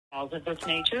calls of this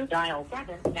nature, dial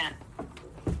 7 now.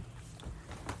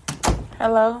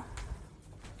 Hello?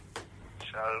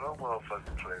 Charlotte, don't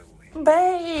motherfucking play with me.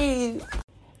 Babe,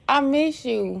 I miss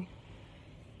you.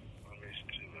 I miss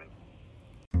you,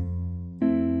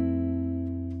 man.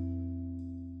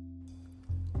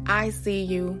 I see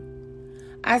you.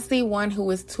 I see one who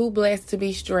is too blessed to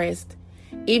be stressed,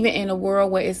 even in a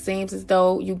world where it seems as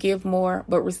though you give more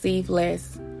but receive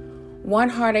less. One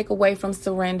heartache away from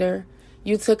surrender,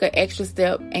 you took an extra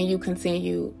step and you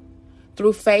continued.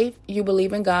 Through faith, you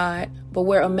believe in God, but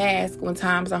wear a mask when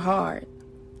times are hard.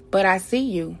 But I see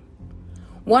you.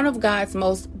 One of God's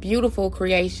most beautiful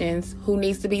creations who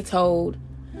needs to be told,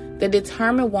 the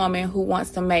determined woman who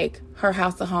wants to make her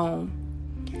house a home.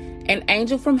 An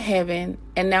angel from heaven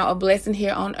and now a blessing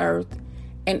here on earth,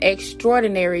 an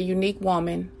extraordinary, unique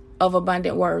woman of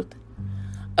abundant worth.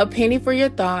 A penny for your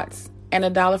thoughts and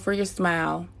 $1 for your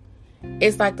smile.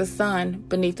 It's like the sun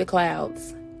beneath the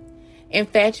clouds.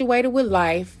 Infatuated with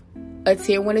life, a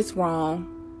tear when it's wrong,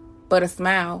 but a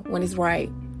smile when it's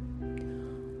right.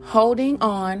 Holding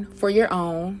on for your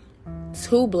own,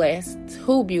 too blessed,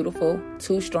 too beautiful,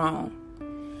 too strong.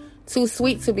 Too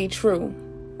sweet to be true.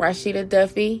 Rashida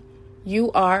Duffy,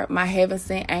 you are my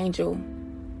heaven-sent angel,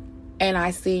 and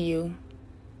I see you.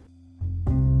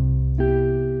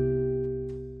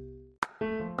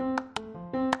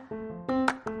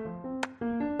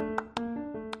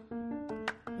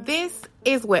 This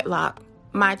is Wedlock,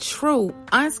 my true,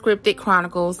 unscripted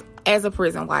chronicles as a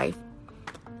prison wife.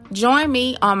 Join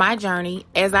me on my journey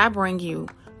as I bring you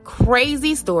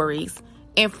crazy stories,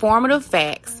 informative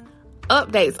facts,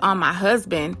 updates on my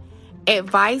husband,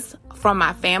 advice from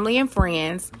my family and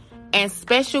friends, and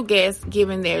special guests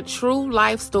giving their true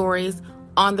life stories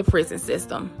on the prison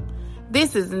system.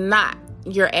 This is not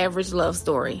your average love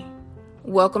story.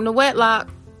 Welcome to Wedlock.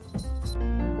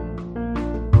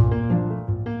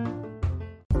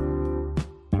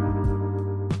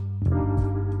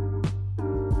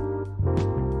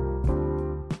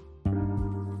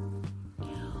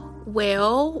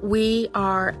 Well, we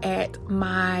are at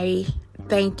my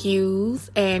thank yous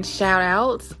and shout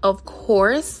outs. Of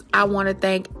course, I want to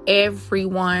thank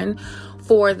everyone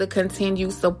for the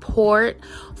continued support,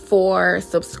 for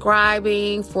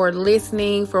subscribing, for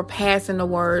listening, for passing the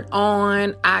word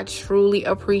on. I truly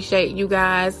appreciate you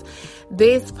guys.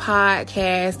 This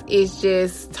podcast is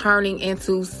just turning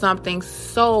into something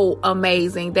so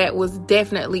amazing that was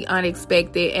definitely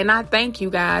unexpected. And I thank you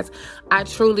guys. I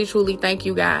truly, truly thank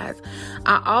you guys.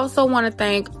 I also want to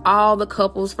thank all the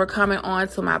couples for coming on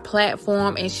to my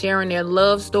platform and sharing their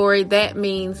love story. That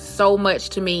means so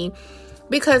much to me,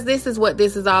 because this is what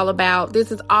this is all about.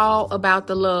 This is all about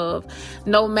the love.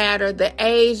 No matter the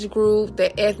age group, the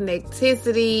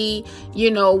ethnicity,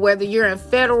 whether you're in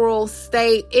federal,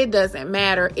 state, it doesn't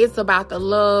matter. It's about the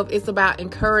love. It's about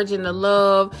encouraging the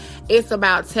love. It's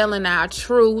about telling our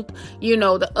truth,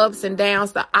 the ups and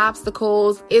downs, the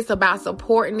obstacles. It's about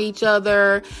supporting each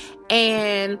other.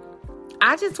 And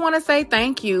I just want to say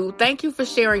thank you. Thank you for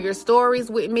sharing your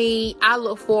stories with me. I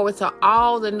look forward to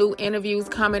all the new interviews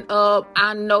coming up.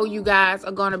 I know you guys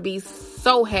are going to be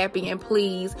so happy and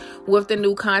pleased with the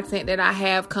new content that I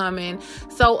have coming.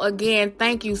 So again,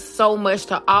 thank you so much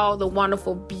to all the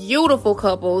wonderful, beautiful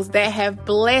couples that have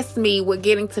blessed me with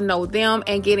getting to know them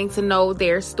and getting to know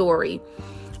their story.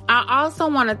 I also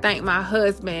want to thank my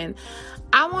husband.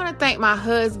 I want to thank my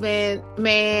husband,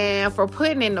 man, for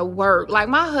putting in the work. Like,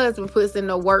 my husband puts in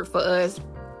the work for us.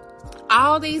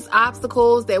 All these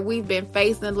obstacles that we've been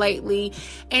facing lately.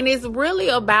 And it's really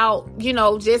about,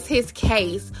 just his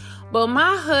case. But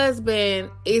my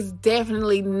husband is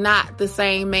definitely not the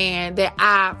same man that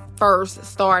I first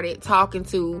started talking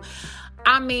to.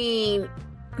 I mean,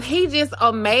 he just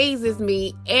amazes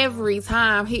me every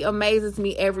time. He amazes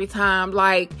me every time.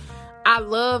 Like, I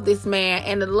love this man,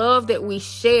 and the love that we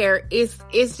share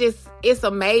it's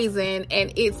amazing,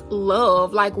 and it's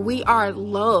love. Like, we are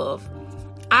love.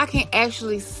 I can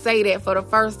actually say that for the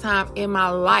first time in my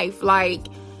life. Like,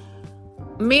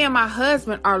 me and my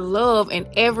husband are love in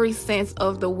every sense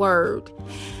of the word.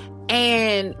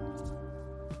 And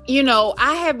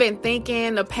I have been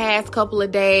thinking the past couple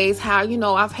of days how,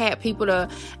 I've had people to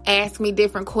ask me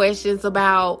different questions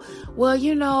about, well,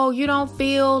 you don't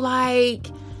feel like,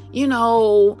 you're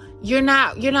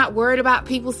not worried about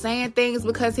people saying things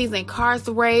because he's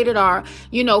incarcerated, or,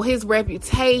 his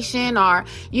reputation, or,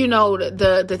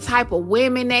 the type of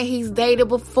women that he's dated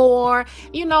before.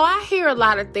 I hear a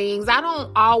lot of things. I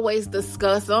don't always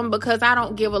discuss them because I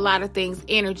don't give a lot of things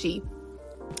energy.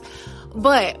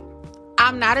 But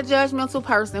I'm not a judgmental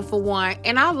person, for one,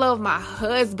 and I love my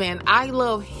husband. I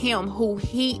love him, who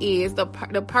he is, the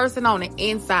person on the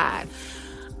inside.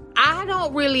 I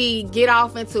don't really get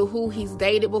off into who he's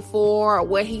dated before or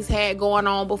what he's had going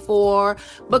on before,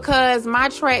 because my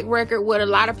track record with a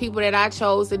lot of people that I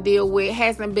chose to deal with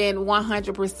hasn't been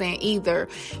 100% either,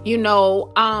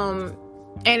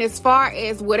 and as far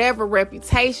as whatever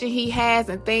reputation he has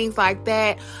and things like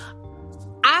that,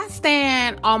 I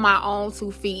stand on my own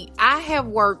 2 feet. I have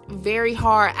worked very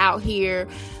hard out here,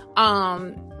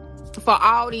 for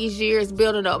all these years,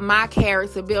 building up my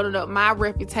character, building up my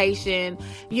reputation.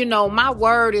 My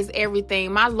word is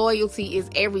everything. My loyalty is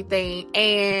everything.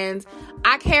 And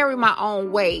I carry my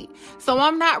own weight. So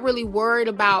I'm not really worried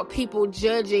about people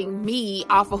judging me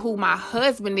off of who my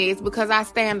husband is, because I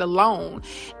stand alone.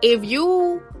 If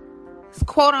you,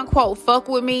 quote unquote, fuck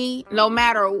with me, no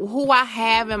matter who I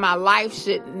have in my life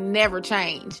should never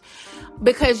change,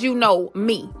 because you know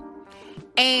me.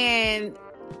 And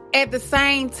at the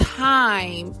same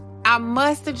time, I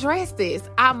must address this.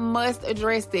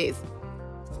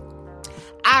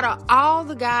 Out of all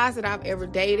the guys that I've ever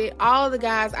dated, all the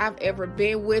guys I've ever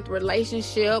been with,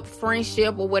 relationship,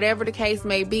 friendship, or whatever the case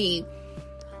may be,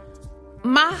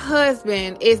 my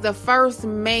husband is the first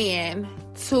man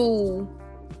to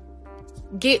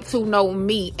get to know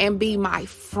me and be my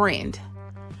friend.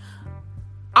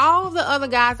 All the other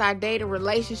guys I dated,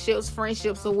 relationships,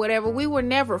 friendships, or whatever, we were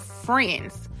never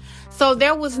friends. So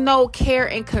there was no care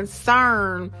and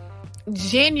concern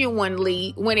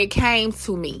genuinely when it came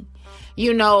to me.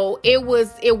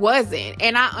 It wasn't.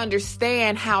 And I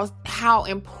understand how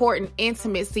important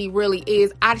intimacy really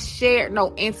is. I shared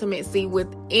no intimacy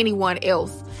with anyone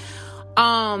else.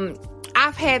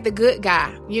 I've had the good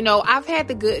guy, I've had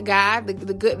the good guy,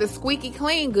 the squeaky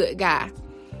clean good guy.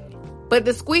 But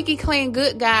the squeaky clean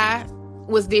good guy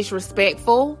was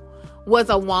disrespectful, was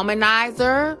a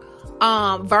womanizer,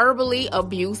 verbally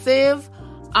abusive,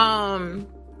 had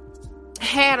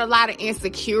a lot of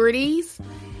insecurities,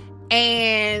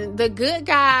 and the good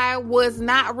guy was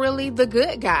not really the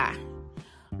good guy.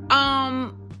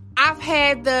 I've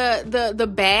had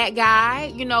the bad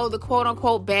guy, the quote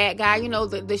unquote bad guy,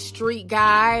 the street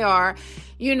guy, or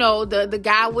the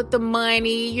guy with the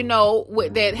money,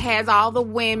 that has all the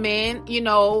women,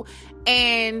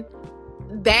 and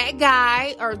that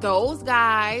guy or those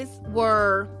guys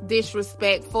were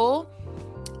disrespectful,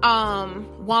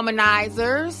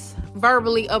 womanizers,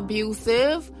 verbally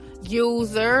abusive,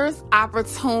 users,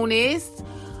 opportunists.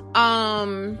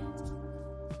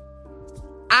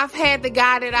 I've had the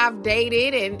guy that I've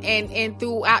dated and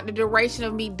throughout the duration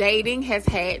of me dating has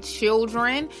had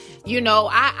children.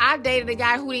 I dated a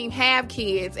guy who didn't have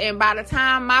kids. And by the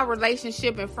time my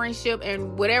relationship and friendship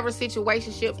and whatever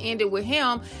situationship ended with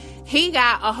him, he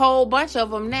got a whole bunch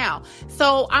of them now.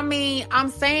 So, I'm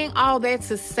saying all that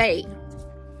to say,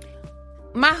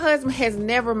 my husband has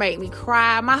never made me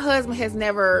cry. My husband has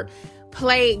never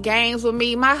played games with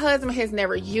me. My husband has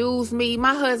never used me.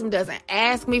 My husband doesn't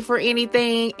ask me for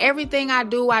anything. Everything I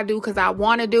do because I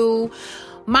want to do.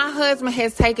 My husband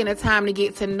has taken the time to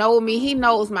get to know me. He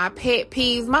knows my pet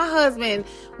peeves. My husband,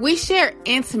 we share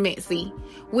intimacy.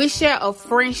 We share a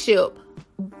friendship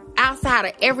outside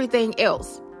of everything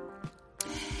else.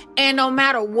 And no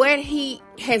matter what he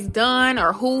has done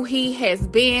or who he has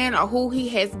been or who he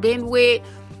has been with,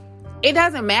 it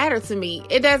doesn't matter to me.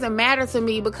 It doesn't matter to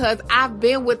me because I've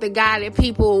been with the guy that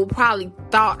people probably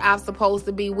thought I was supposed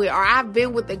to be with, or I've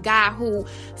been with the guy who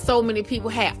so many people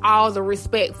had all the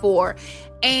respect for.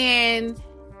 And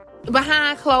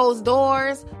behind closed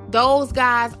doors, those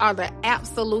guys are the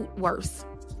absolute worst.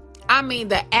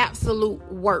 The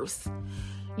absolute worst.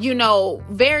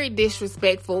 Very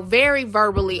disrespectful, very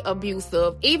verbally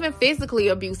abusive, even physically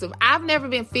abusive. I've never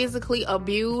been physically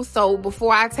abused, so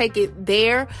before I take it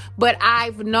there, but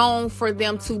I've known for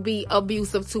them to be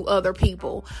abusive to other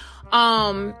people.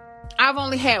 I've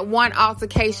only had one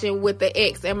altercation with the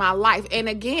ex in my life. And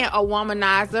again, a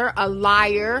womanizer, a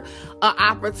liar, an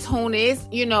opportunist.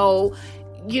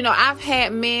 I've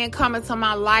had men come into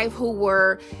my life who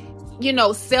were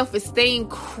self-esteem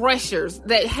crushers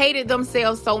that hated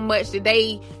themselves so much that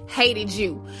they hated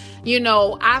you.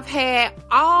 I've had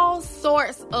all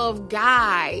sorts of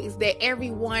guys that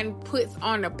everyone puts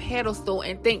on a pedestal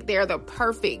and think they're the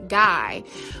perfect guy.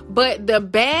 But the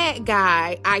bad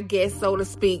guy, I guess, so to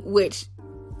speak, which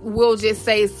we'll just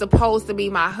say is supposed to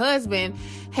be my husband,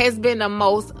 has been the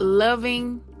most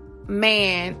loving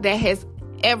man that has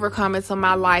ever come into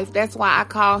my life. That's why I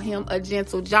call him a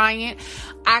gentle giant.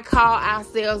 I call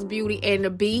ourselves Beauty and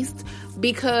the Beast,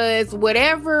 because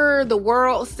whatever the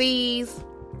world sees,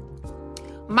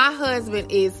 my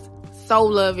husband is so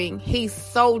loving. He's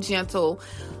so gentle.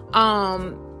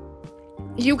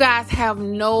 You guys have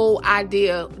no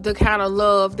idea the kind of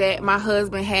love that my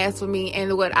husband has for me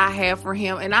and what I have for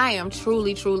him. And I am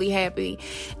truly, truly happy.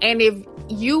 And if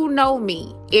you know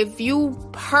me, if you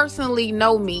personally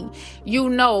know me, you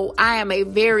know I am a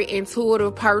very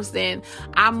intuitive person.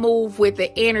 I move with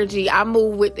the energy. I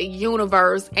move with the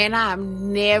universe. And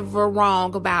I'm never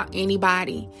wrong about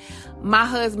anybody. My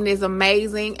husband is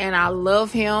amazing and I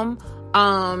love him.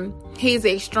 He's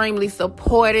extremely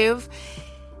supportive.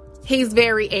 He's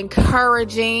very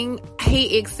encouraging.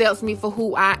 He accepts me for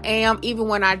who I am, even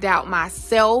when I doubt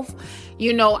myself.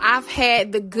 You know, I've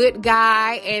had the good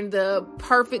guy and the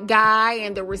perfect guy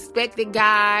and the respected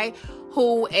guy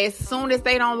who, as soon as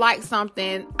they don't like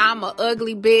something, I'm a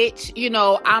ugly bitch. You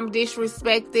know, I'm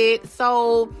disrespected.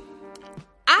 So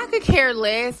I could care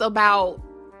less about,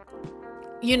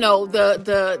 you know,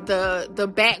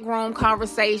 the backroom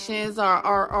conversations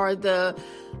or the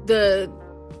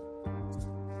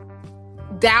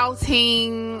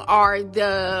doubting or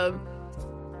the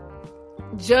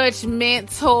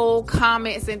judgmental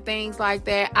comments and things like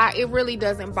that. It really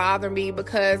doesn't bother me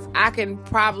because I can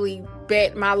probably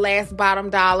bet my last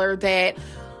bottom dollar that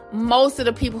most of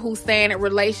the people who stay in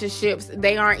relationships,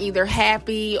 they aren't either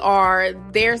happy or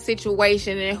their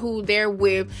situation and who they're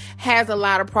with has a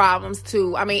lot of problems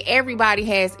too. I mean, everybody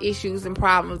has issues and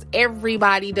problems.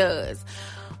 Everybody does.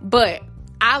 But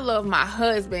I love my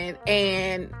husband,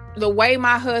 and the way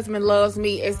my husband loves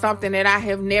me is something that I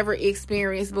have never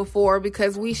experienced before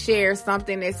because we share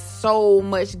something that's so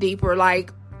much deeper.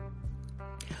 Like,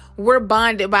 we're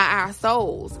bonded by our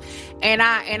souls. And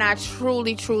I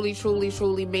truly, truly, truly,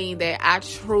 truly mean that. I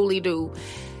truly do.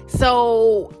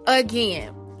 So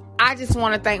again, I just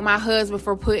want to thank my husband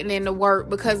for putting in the work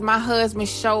because my husband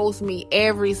shows me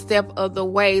every step of the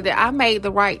way that I made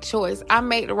the right choice. I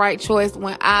made the right choice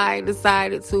when I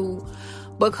decided to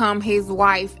become his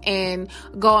wife and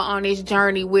go on this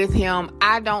journey with him.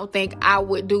 I don't think I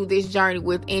would do this journey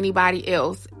with anybody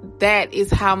else. That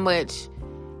is how much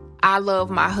I love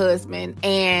my husband,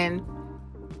 and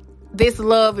this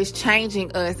love is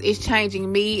changing us. It's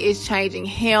changing me. It's changing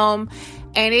him.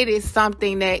 And it is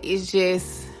something that is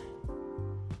just,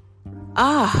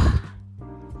 I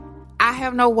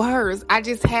have no words. I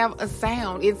just have a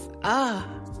sound. It's,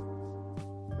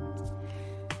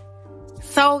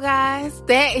 So guys,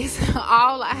 that is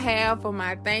all I have for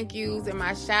my thank yous and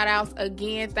my shout outs.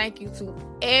 Again, thank you to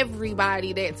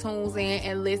everybody that tunes in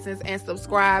and listens and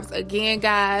subscribes. Again,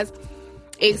 guys,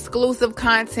 exclusive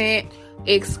content,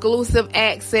 exclusive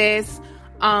access,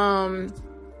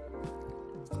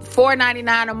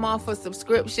 $4.99 a month for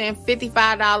subscription,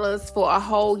 $55 for a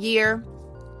whole year.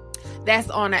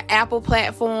 That's on an Apple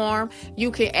platform.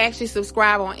 You can actually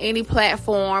subscribe on any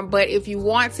platform. But if you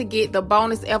want to get the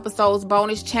bonus episodes,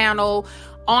 bonus channel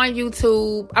on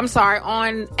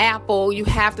on Apple, you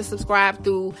have to subscribe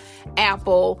through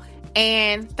Apple.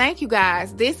 And thank you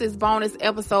guys. This is bonus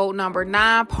episode number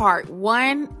 9, part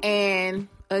 1. And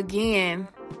again,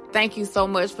 thank you so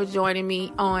much for joining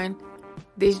me on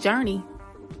this journey.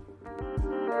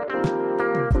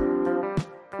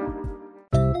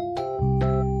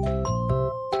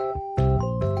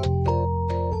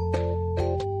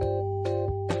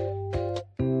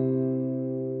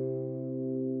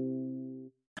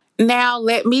 Now,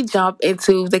 let me jump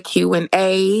into the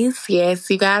Q&As.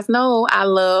 Yes, you guys know I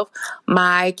love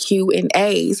my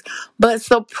Q&As. But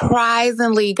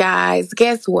surprisingly, guys,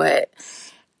 guess what?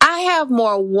 I have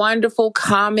more wonderful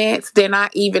comments than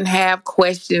I even have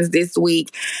questions this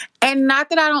week. And not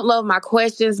that I don't love my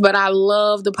questions, but I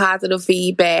love the positive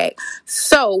feedback.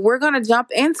 So we're going to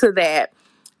jump into that.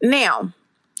 Now,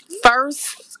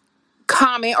 first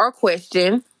comment or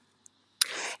question.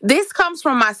 This comes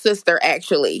from my sister,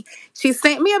 actually. She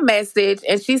sent me a message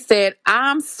and she said,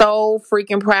 I'm so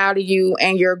freaking proud of you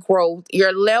and your growth,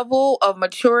 your level of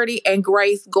maturity and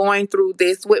grace going through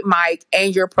this with Mike,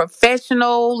 and your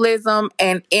professionalism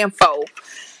and info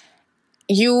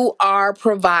you are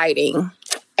providing.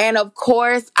 And of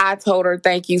course, I told her,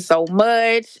 thank you so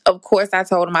much. Of course, I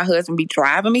told her my husband be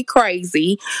driving me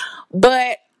crazy,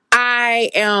 but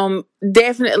I am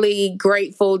definitely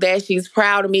grateful that she's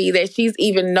proud of me, that she's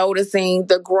even noticing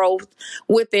the growth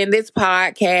within this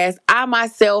podcast. I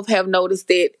myself have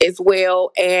noticed it as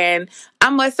well. And I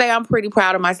must say I'm pretty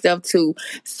proud of myself too.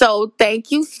 So thank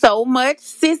you so much,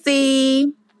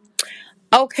 sissy.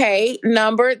 Okay,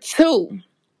 number 2.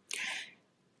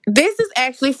 This is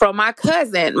actually from my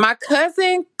cousin. My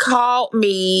cousin called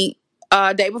me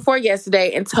day before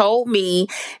yesterday and told me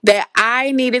that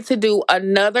I needed to do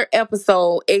another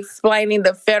episode explaining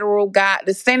the the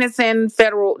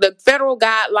federal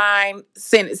guideline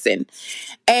sentencing.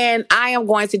 And I am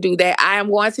going to do that. I am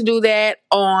going to do that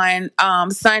on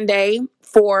Sunday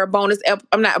for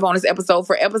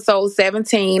for episode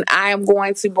 17. I am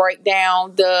going to break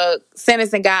down the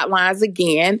sentencing guidelines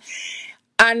again.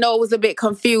 I know it was a bit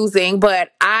confusing,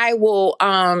 but I will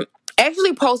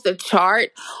actually post a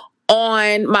chart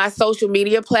on my social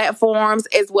media platforms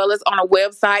as well as on a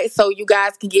website so you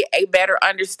guys can get a better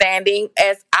understanding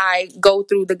as I go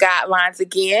through the guidelines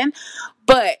again.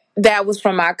 But that was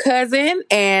from my cousin,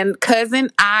 and cousin,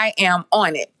 I am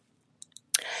on it.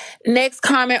 Next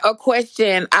comment or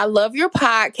question. I love your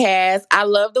podcast. I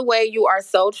love the way you are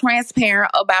so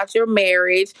transparent about your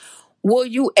marriage. Will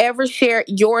you ever share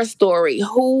your story?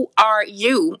 Who are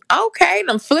you? Okay,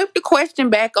 then flip the question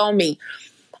back on me.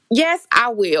 Yes, I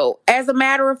will. As a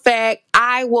matter of fact,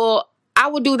 I will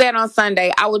do that on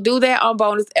Sunday. I will do that on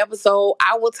bonus episode.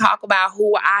 I will talk about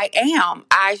who I am.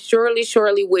 I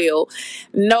surely will.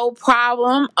 No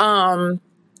problem.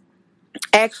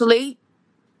 Actually,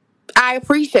 I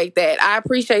appreciate that. I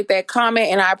appreciate that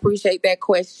comment and I appreciate that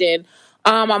question.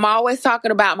 I'm always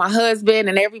talking about my husband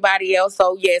and everybody else.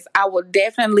 So yes, I will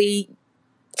definitely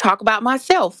talk about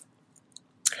myself.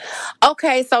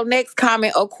 Okay, so next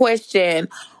comment or question.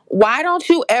 Why don't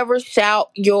you ever shout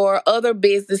your other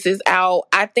businesses out?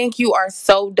 I think you are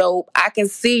so dope. I can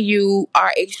see you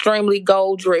are extremely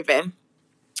goal driven.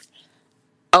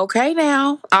 Okay,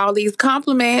 now, all these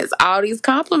compliments, all these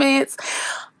compliments.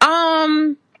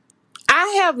 Um,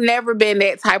 I have never been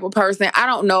that type of person. I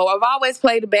don't know. I've always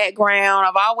played the background.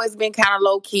 I've always been kind of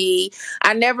low key.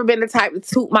 I've never been the type to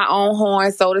toot my own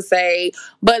horn, so to say.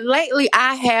 But lately,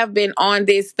 I have been on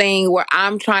this thing where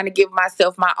I'm trying to give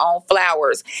myself my own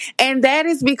flowers. And that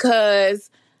is because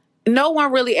no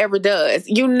one really ever does.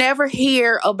 You never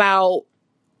hear about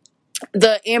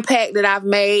the impact that I've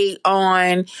made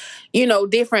on,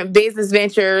 different business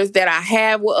ventures that I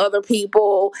have with other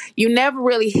people. You never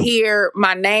really hear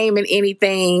my name in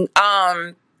anything.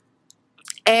 And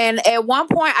at one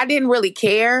point I didn't really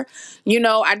care.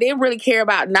 I didn't really care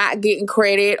about not getting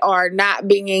credit or not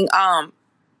being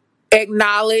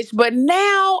acknowledged, but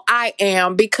now I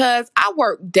am because I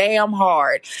work damn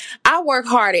hard. I work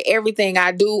hard at everything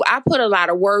I do. I put a lot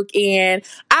of work in.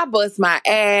 I bust my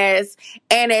ass.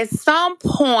 And at some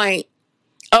point,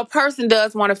 a person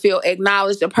does want to feel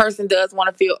acknowledged. A person does want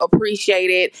to feel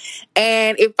appreciated.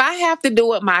 And if I have to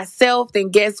do it myself, then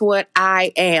guess what?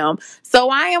 I am. So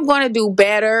I am going to do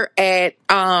better at,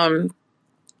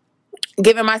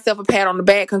 giving myself a pat on the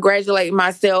back, congratulating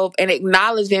myself, and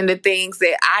acknowledging the things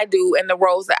that I do and the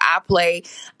roles that I play.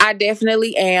 I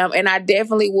definitely am, and I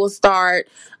definitely will start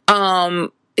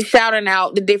shouting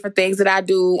out the different things that I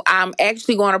do. I'm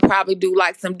actually going to probably do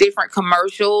like some different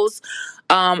commercials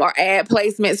or ad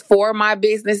placements for my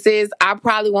businesses. I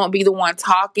probably won't be the one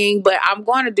talking, but I'm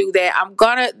going to do that.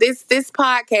 This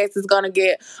podcast is going to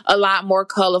get a lot more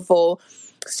colorful.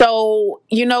 So,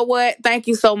 you know what? Thank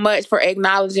you so much for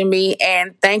acknowledging me.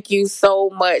 And thank you so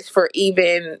much for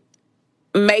even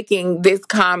making this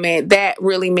comment. That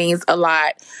really means a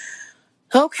lot.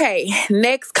 Okay,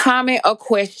 next comment or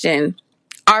question.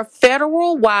 Are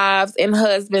federal wives and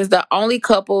husbands the only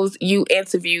couples you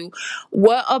interview?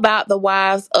 What about the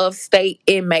wives of state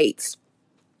inmates?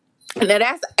 Now,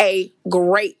 that's a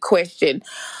great question.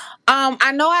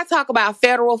 I know I talk about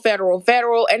federal,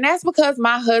 and that's because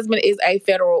my husband is a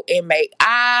federal inmate.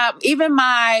 Even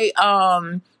my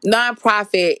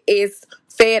nonprofit is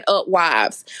Fed Up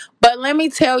Wives. But let me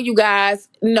tell you guys,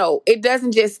 no, it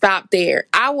doesn't just stop there.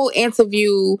 I will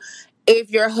interview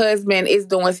if your husband is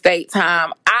doing state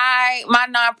time. My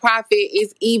nonprofit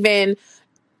is even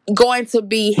going to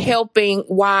be helping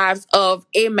wives of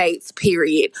inmates,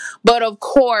 period. But of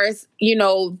course,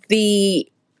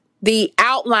 the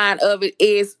outline of it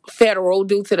is federal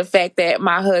due to the fact that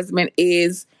my husband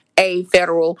is a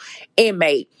federal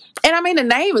inmate. And I mean, the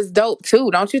name is dope too,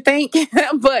 don't you think?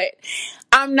 But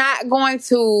I'm not going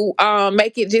to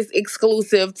make it just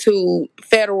exclusive to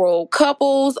federal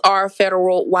couples or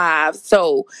federal wives.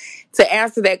 So to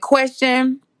answer that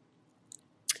question,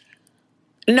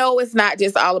 no, it's not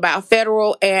just all about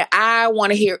federal. And I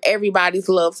want to hear everybody's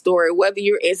love story, whether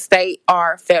you're in state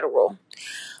or federal.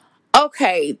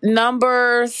 Okay,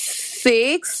 number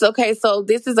 6. Okay, so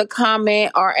this is a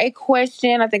comment or a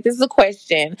question. I think this is a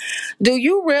question. Do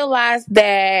you realize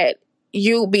that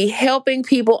you'll be helping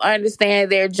people understand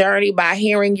their journey by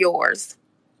hearing yours?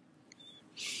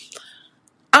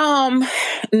 Um,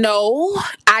 no,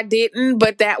 I didn't,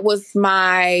 but that was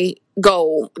my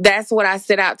goal. That's what I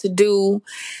set out to do.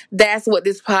 That's what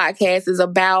this podcast is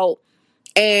about.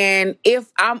 And if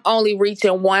I'm only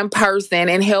reaching one person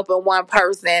and helping one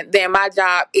person, then my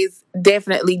job is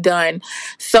definitely done.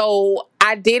 So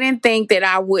I didn't think that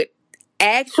I would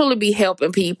actually be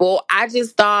helping people. I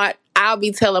just thought I'll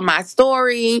be telling my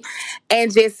story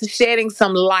and just shedding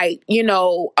some light,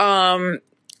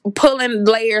 pulling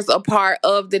layers apart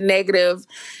of the negative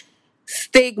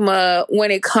stigma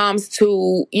when it comes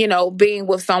to, being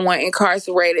with someone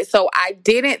incarcerated. So I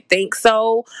didn't think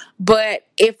so, but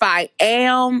if I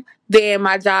am, then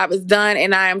my job is done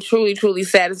and I am truly, truly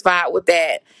satisfied with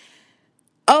that.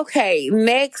 Okay,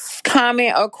 next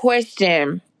comment or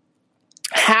question.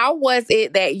 How was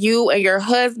it that you and your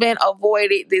husband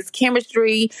avoided this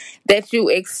chemistry that you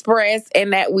express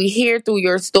and that we hear through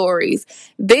your stories?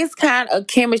 This kind of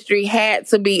chemistry had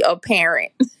to be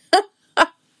apparent.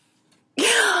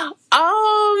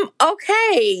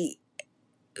 Okay.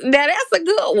 Now that's a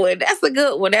good one. That's a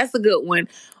good one.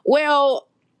 Well,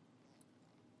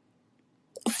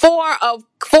 for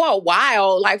a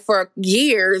while, like for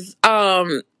years,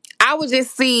 I would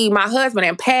just see my husband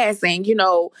in passing.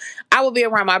 I would be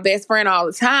around my best friend all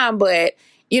the time, but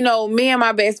me and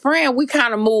my best friend, we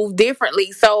kind of move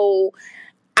differently. So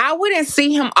I wouldn't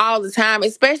see him all the time,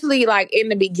 especially like in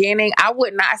the beginning. I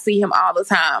would not see him all the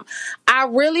time. I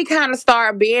really kind of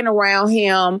started being around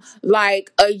him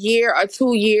like a year or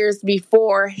 2 years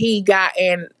before he got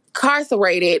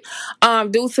incarcerated,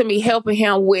 due to me helping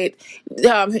him with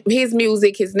his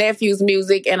music, his nephew's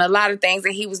music, and a lot of things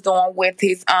that he was doing with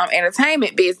his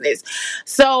entertainment business.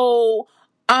 So,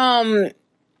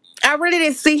 I really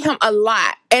didn't see him a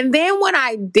lot. And then when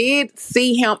I did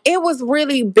see him, it was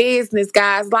really business,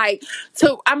 guys. I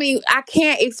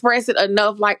can't express it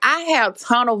enough. Like, I have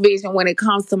tunnel vision when it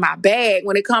comes to my bag,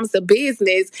 when it comes to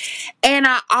business. And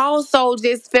I also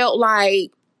just felt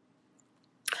like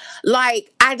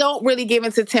I don't really give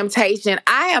into temptation.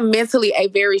 I am mentally a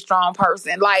very strong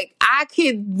person. Like, I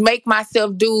could make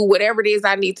myself do whatever it is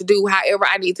I need to do, however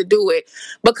I need to do it,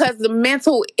 because the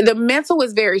mental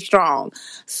is very strong.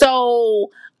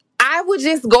 So I would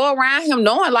just go around him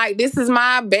knowing like this is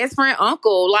my best friend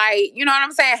uncle. Like, you know what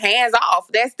I'm saying? Hands off.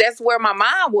 That's where my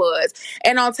mind was.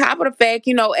 And on top of the fact,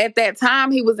 at that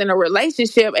time he was in a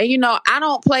relationship, and I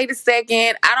don't play the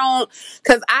second.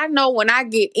 Cause I know when I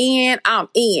get in, I'm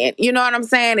in. You know what I'm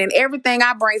saying? And everything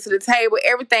I bring to the table,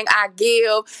 everything I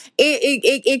give,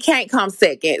 it can't come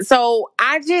second. So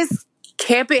I just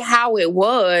kept it how it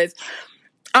was.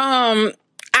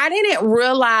 I didn't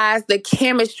realize the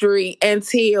chemistry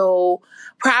until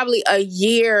probably a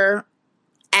year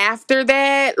after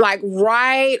that, like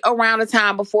right around the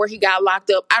time before he got locked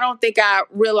up. I don't think I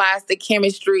realized the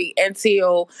chemistry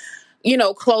until,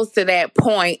 close to that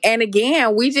point. And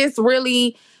again, we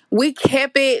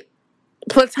kept it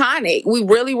platonic. We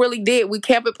really, really did. We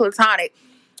kept it platonic.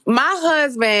 My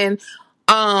husband,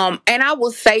 and I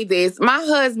will say this, my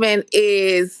husband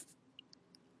is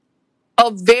a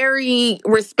very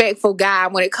respectful guy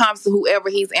when it comes to whoever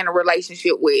he's in a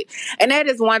relationship with. And that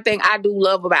is one thing I do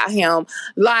love about him.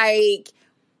 Like,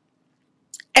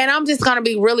 and I'm just going to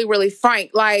be really, really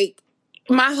frank. Like,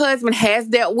 my husband has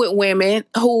dealt with women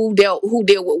who deal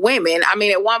with women. I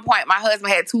mean, at one point, my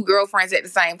husband had 2 girlfriends at the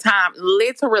same time,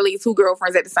 literally 2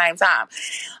 girlfriends at the same time.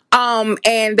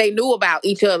 And they knew about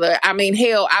each other. I mean,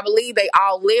 hell, I believe they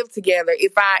all lived together,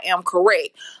 if I am correct.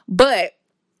 But,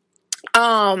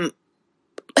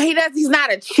 he's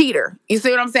not a cheater. You see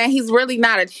what I'm saying? He's really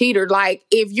not a cheater. Like,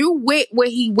 if you with what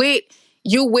he with,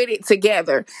 you with it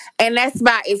together. And that's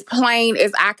about as plain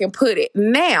as I can put it.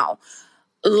 Now,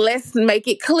 let's make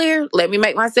it clear. Let me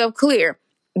make myself clear.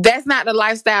 That's not the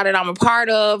lifestyle that I'm a part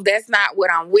of. That's not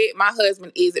what I'm with. My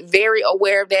husband is very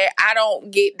aware of that. I don't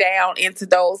get down into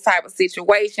those type of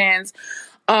situations.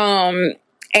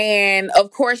 And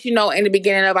of course, in the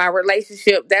beginning of our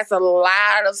relationship, that's a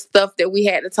lot of stuff that we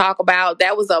had to talk about.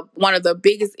 That was one of the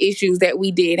biggest issues that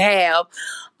we did have.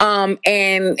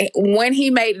 And when he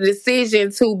made the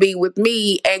decision to be with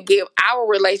me and give our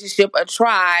relationship a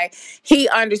try, he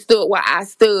understood where I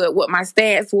stood, what my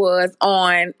stance was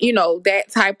on, that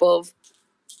type of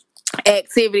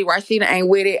activity. Rashida ain't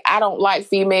with it. I don't like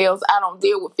females. I don't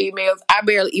deal with females. I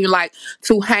barely even like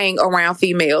to hang around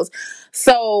females.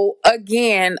 So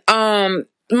again, my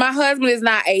husband is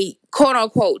not a quote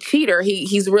unquote cheater.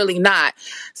 He's really not.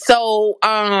 So,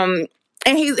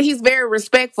 and he's very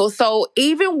respectful. So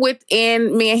even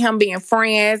within me and him being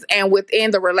friends and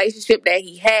within the relationship that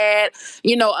he had,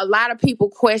 a lot of people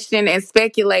questioned and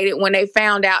speculated when they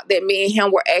found out that me and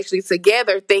him were actually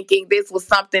together, thinking this was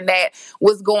something that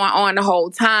was going on the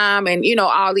whole time, and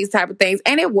all these type of things.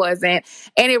 And it wasn't,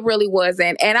 and it really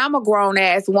wasn't. And I'm a grown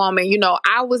ass woman.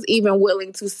 I was even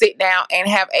willing to sit down and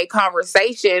have a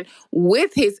conversation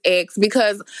with his ex,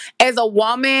 because as a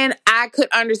woman, I could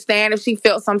understand if she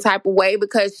felt some type of way,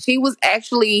 because she was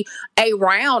actually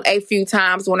around a few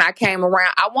times when I came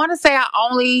around. I want to say I've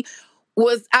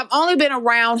only been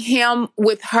around him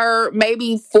with her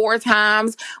maybe 4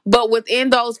 times, but within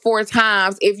those 4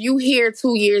 times, if you hear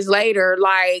 2 years later,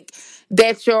 like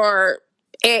that your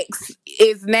ex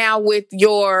is now with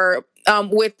your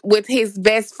with his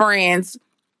best friend's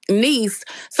niece,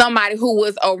 somebody who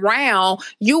was around,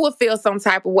 you would feel some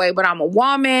type of way. But I'm a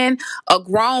woman, a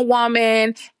grown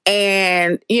woman,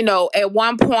 and at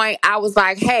one point I was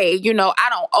like, hey, I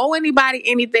don't owe anybody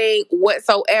anything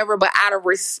whatsoever, but out of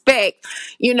respect,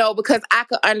 because I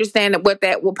could understand what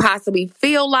that would possibly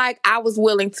feel like, I was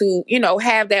willing to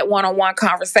have that one-on-one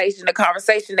conversation. The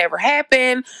conversation never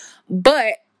happened,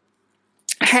 but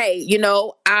hey,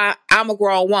 I'm a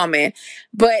grown woman.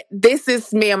 But this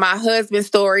is me and my husband's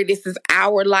story. This is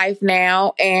our life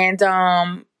now.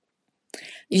 And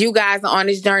you guys are on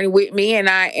this journey with me, and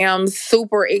I am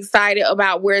super excited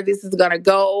about where this is going to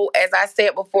go. As I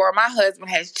said before, my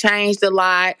husband has changed a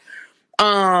lot.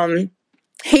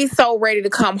 He's so ready to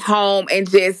come home and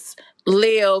just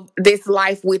live this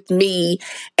life with me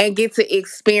and get to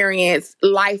experience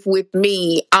life with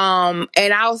me.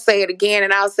 And I'll say it again,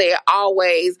 and I'll say it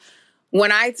always.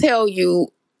 When I tell you,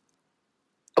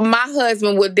 my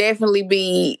husband would definitely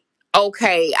be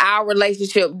okay. Our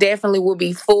relationship definitely will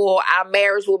be full. Our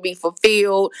marriage will be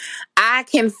fulfilled. I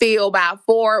can fill about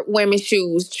 4 women's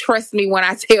shoes. Trust me when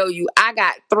I tell you, I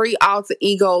got 3 alter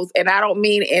egos, and I don't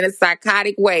mean it in a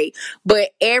psychotic way,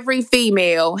 but every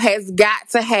female has got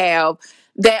to have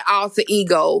that alter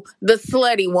ego, the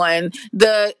slutty one,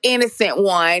 the innocent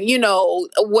one,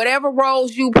 whatever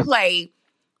roles you play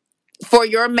for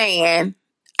your man,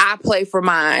 I play for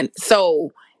mine.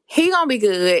 So he gonna be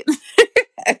good.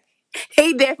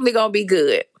 He definitely gonna be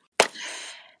good.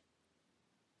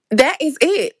 That is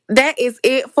it. That is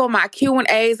it for my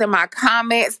Q&As and my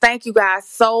comments. Thank you guys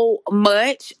so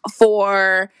much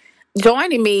for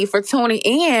joining me, for tuning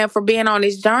in, for being on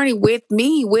this journey with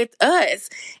me, with us.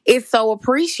 It's so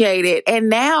appreciated. And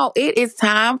now it is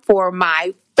time for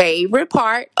my favorite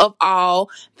part of all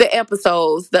the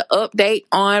episodes, the update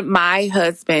on my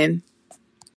husband.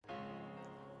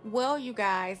 Well, you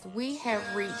guys, we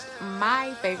have reached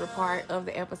my favorite part of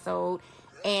the episode,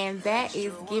 and that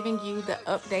is giving you the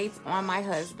updates on my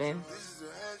husband.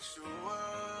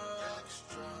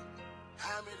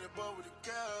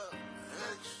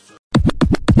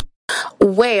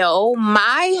 Well,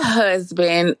 my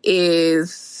husband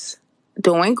is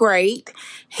doing great.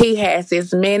 He has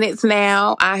his minutes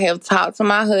now. I have talked to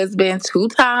my husband 2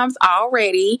 times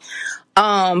already.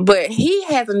 But he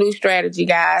has a new strategy,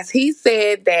 guys. He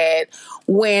said that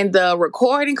when the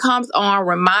recording comes on,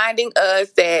 reminding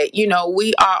us that,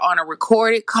 we are on a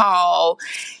recorded call,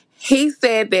 he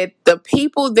said that the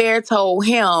people there told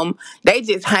him they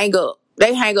just hang up.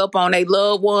 They hang up on their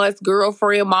loved ones,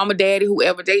 girlfriend, mama, daddy,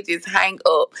 whoever. They just hang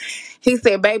up. He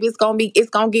said, baby, it's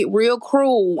gonna get real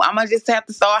cruel. I'm gonna just have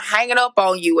to start hanging up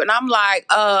on you. And I'm like,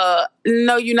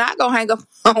 no, you're not gonna hang up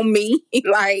on me.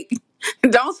 Like,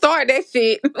 don't start that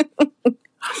shit.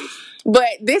 But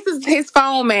this is his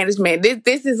phone management.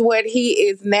 This is what he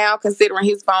is now considering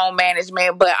his phone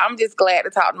management. But I'm just glad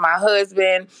to talk to my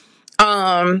husband.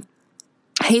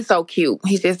 He's so cute.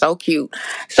 He's just so cute.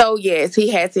 So yes, he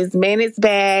has his minutes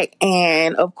back,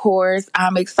 and of course,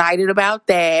 I'm excited about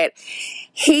that.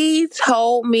 He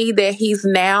told me that he's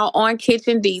now on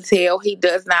kitchen detail. He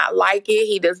does not like it.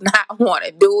 He does not want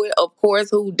to do it. Of course,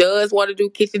 who does want to do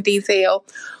kitchen detail?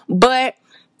 But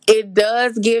it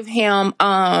does give him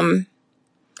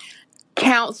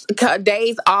counts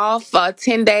days off,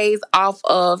 10 days off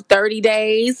of 30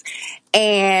 days.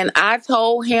 And I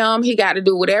told him he got to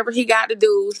do whatever he got to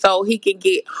do so he can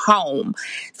get home.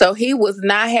 So he was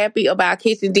not happy about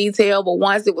kitchen detail, but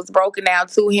once it was broken down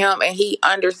to him and he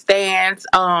understands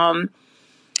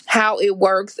how it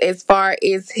works as far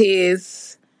as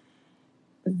his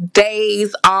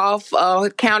days off,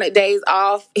 counted days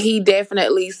off, he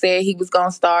definitely said he was going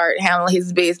to start handling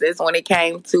his business when it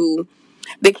came to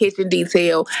the kitchen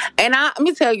detail. And let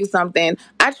me tell you something.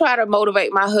 I try to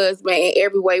motivate my husband in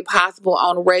every way possible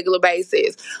on a regular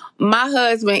basis. My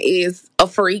husband is a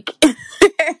freak.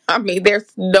 I mean,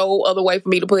 there's no other way for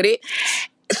me to put it.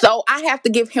 So I have to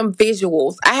give him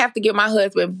visuals. I have to give my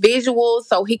husband visuals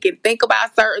so he can think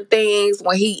about certain things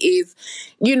when he is,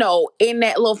 in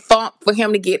that little funk for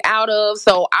him to get out of.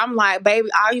 So I'm like, baby,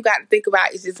 all you got to think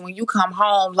about is just when you come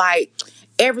home, like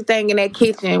everything in that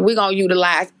kitchen, we're going to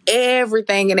utilize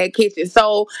everything in that kitchen.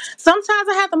 So sometimes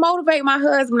I have to motivate my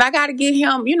husband. I got to get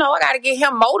him,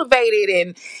 motivated,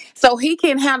 and so he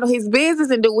can handle his business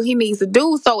and do what he needs to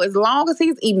do. So as long as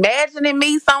he's imagining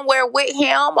me somewhere with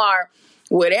him or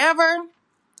whatever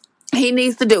he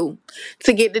needs to do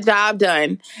to get the job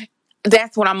done,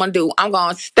 that's what I'm going to do. I'm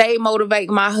going to stay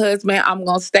motivating my husband. I'm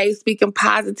going to stay speaking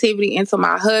positivity into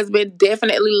my husband.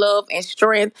 Definitely love and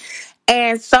strength.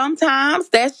 And sometimes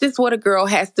that's just what a girl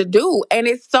has to do. And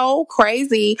it's so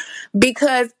crazy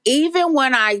because even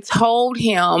when I told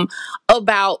him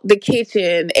about the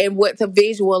kitchen and what to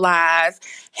visualize,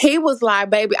 he was like,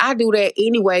 baby, I do that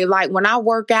anyway. Like when I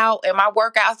work out and my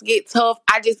workouts get tough,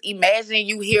 I just imagine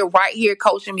you here, right here,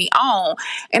 coaching me on.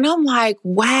 And I'm like,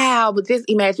 wow, but just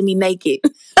imagine me naked.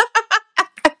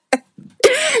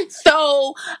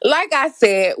 So, like I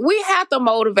said, we have to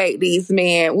motivate these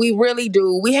men. We really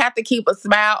do. We have to keep a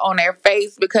smile on their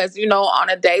face because, on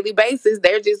a daily basis,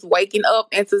 they're just waking up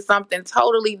into something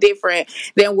totally different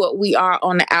than what we are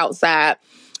on the outside.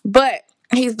 But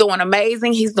he's doing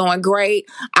amazing. He's doing great.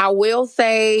 I will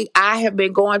say I have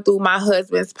been going through my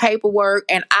husband's paperwork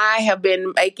and I have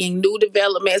been making new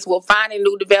developments, finding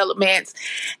new developments.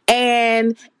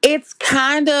 And it's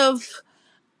kind of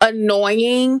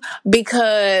annoying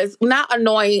because not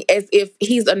annoying as if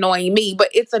he's annoying me, but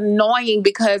it's annoying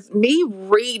because me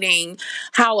reading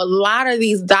how a lot of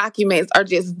these documents are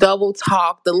just double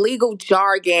talk, the legal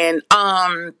jargon,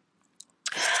 how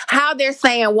they're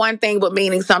saying one thing but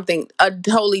meaning something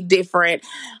totally different.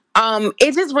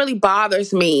 It just really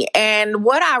bothers me. And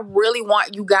what I really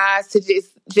want you guys to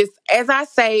just as I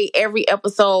say every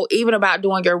episode, even about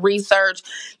doing your research,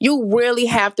 you really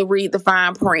have to read the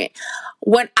fine print.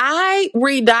 When I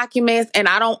read documents and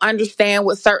I don't understand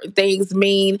what certain things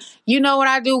mean, you know what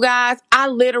I do, guys? I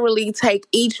literally take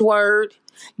each word,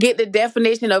 get the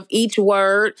definition of each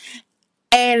word,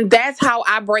 and that's how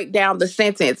I break down the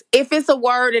sentence. If it's a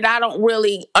word that I don't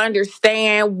really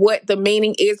understand what the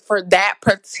meaning is for that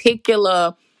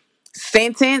particular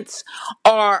sentence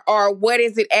or what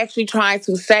is it actually trying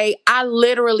to say, I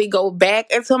literally go back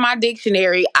into my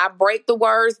dictionary, I break the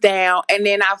words down, and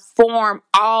then I form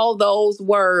all those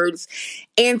words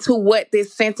into what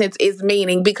this sentence is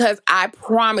meaning, because I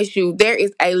promise you there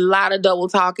is a lot of double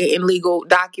talking in legal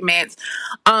documents.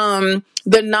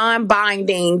 The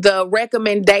non-binding, the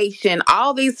recommendation,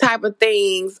 all these type of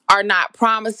things are not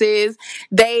promises.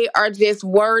 They are just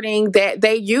wording that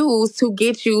they use to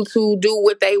get you to do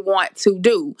what they want to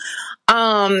do.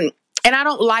 And I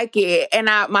don't like it. And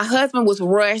my husband was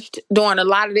rushed during a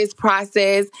lot of this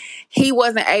process. He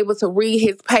wasn't able to read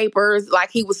his papers like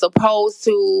he was supposed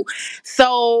to.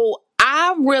 So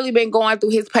I've really been going through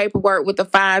his paperwork with a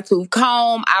fine-tooth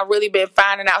comb. I've really been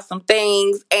finding out some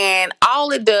things. And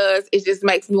all it does is just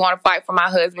makes me want to fight for my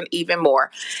husband even more.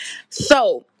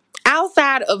 So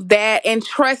outside of that, and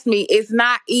trust me, it's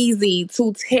not easy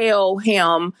to tell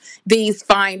him these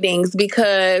findings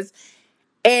because,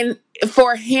 and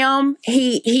for him,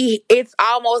 he it's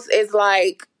almost as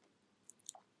like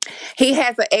he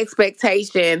has an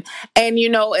expectation. And,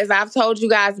 as I've told you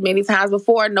guys many times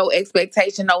before, no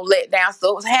expectation, no letdown.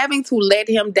 So having to let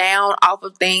him down off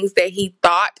of things that he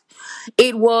thought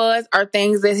it was or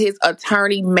things that his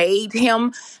attorney made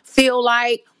him feel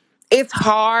like, it's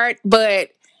hard,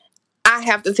 but I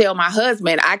have to tell my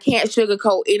husband. I can't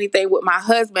sugarcoat anything with my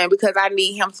husband because I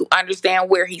need him to understand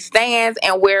where he stands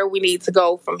and where we need to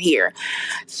go from here.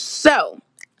 So,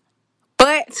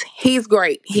 but he's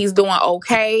great. He's doing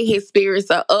okay. His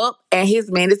spirits are up and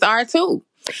his minutes are too.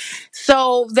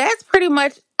 So that's pretty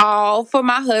much all for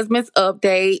my husband's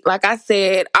update. Like I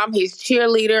said, I'm his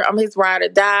cheerleader. I'm his ride or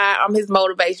die. I'm his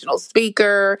motivational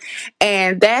speaker.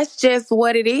 And that's just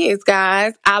what it is,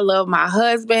 guys. I love my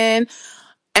husband.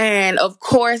 And of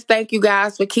course, thank you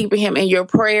guys for keeping him in your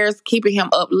prayers, keeping him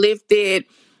uplifted.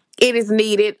 It is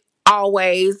needed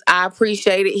always. I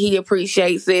appreciate it. He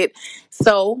appreciates it.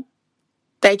 So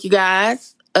thank you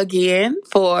guys again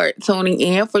for tuning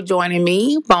in, for joining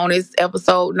me. Bonus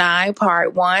episode 9,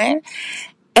 part 1.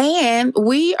 And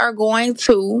we are going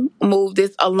to move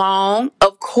this along.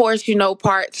 Of course,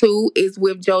 part 2 is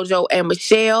with JoJo and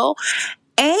Michelle.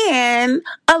 and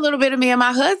a little bit of me and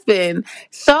my husband.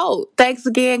 So thanks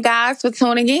again, guys, for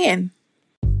tuning in.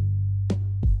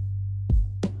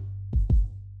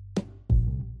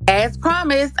 As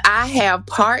promised, I have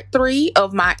part 3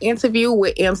 of my interview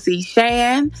with MC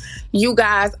Shan. You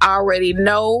guys already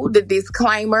know the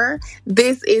disclaimer.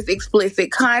 This is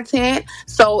explicit content.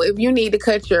 So if you need to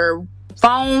cut your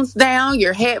phones down,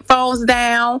 your headphones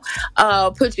down,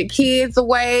 put your kids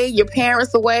away, your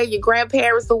parents away, your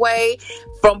grandparents away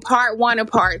from part 1 and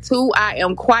part 2, I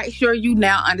am quite sure you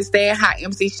now understand how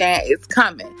MC Shan is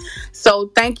coming.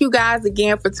 So thank you guys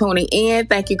again for tuning in.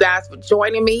 Thank you guys for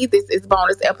joining me. This is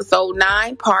bonus episode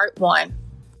 9, part 1.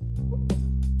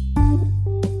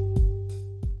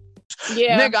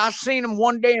 Yeah. Nigga, I seen him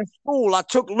one day in school. I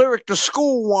took Lyric to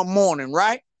school one morning,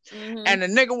 right? Mm-hmm. And the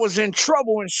nigga was in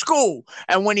trouble in school.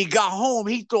 And when he got home,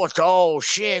 he thought, oh,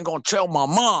 she ain't gonna tell my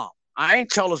mom. I ain't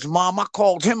tell his mom. I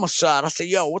called him aside. I said,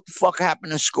 yo, what the fuck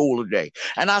happened in school today?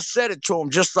 And I said it to him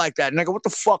just like that. Nigga, what the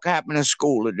fuck happened in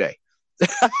school today?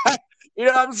 You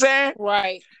know what I'm saying?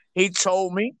 Right. He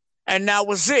told me, and that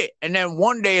was it. And then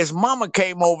one day his mama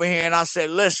came over here and I said,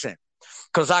 listen,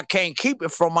 because I can't keep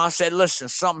it from him. I said, listen,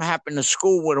 something happened to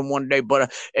school with him one day,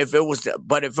 but if it was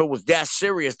that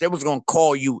serious, they was gonna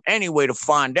call you anyway to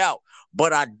find out.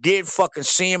 But I did fucking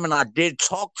see him and I did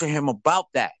talk to him about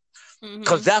that.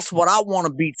 Because that's what I want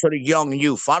to be to the young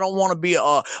youth. I don't want to be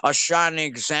a shining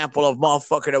example of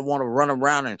motherfucker that want to run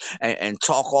around and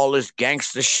talk all this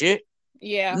gangster shit.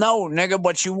 Yeah. No, nigga,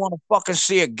 but you want to fucking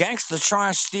see a gangster try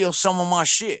and steal some of my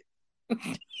shit.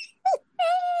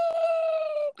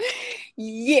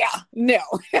 Yeah, no.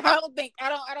 I don't think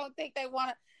they want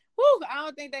to. I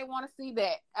don't think they want to see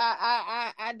that.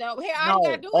 I don't. Hey,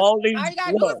 all you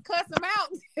gotta do is cuss them out.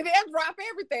 They'll drop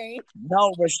everything.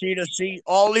 No, Rashida, see,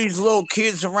 all these little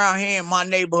kids around here in my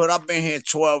neighborhood, I've been here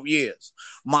 12 years.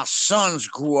 My sons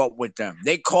grew up with them.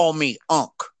 They call me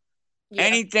Unc. Yeah.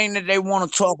 Anything that they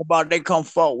want to talk about, they come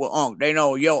forward with Unc. They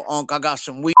know, yo, Unc, I got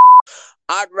some weed.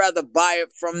 I'd rather buy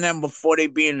it from them before they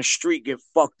be in the street, get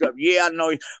fucked up. Yeah, I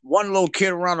know one little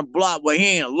kid around the block, well, he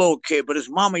ain't a little kid, but his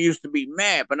mama used to be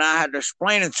mad, but I had to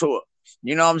explain it to her.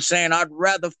 You know what I'm saying? I'd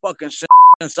rather fucking,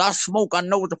 since I smoke, I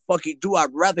know what the fuck he do. I'd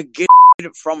rather get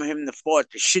it from him for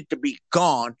the shit to be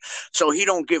gone so he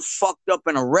don't get fucked up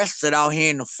and arrested out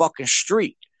here in the fucking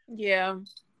street. Yeah.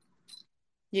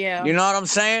 Yeah. You know what I'm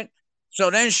saying? So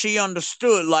then she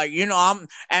understood, like, you know,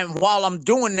 and while I'm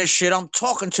doing this shit, I'm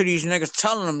talking to these niggas,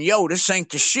 telling them, yo, this ain't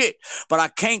the shit. But I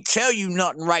can't tell you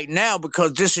nothing right now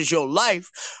because this is your life.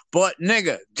 But,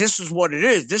 nigga, this is what it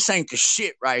is. This ain't the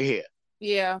shit right here.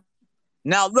 Yeah.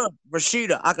 Now, look,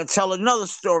 Rashida, I can tell another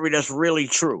story that's really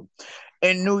true.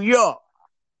 In New York,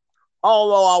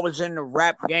 although I was in the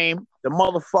rap game, the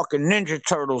motherfucking Ninja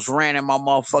Turtles ran in my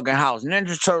motherfucking house.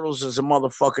 Ninja Turtles is a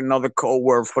motherfucking another code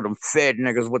word for them fed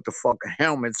niggas with the fucking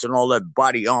helmets and all that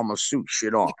body armor suit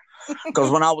shit on.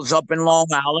 Because when I was up in Long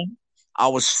Island, I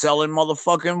was selling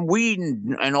motherfucking weed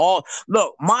and all.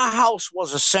 Look, my house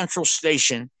was a central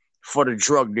station for the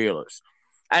drug dealers.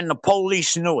 And the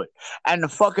police knew it. And the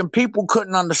fucking people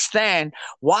couldn't understand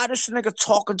why this nigga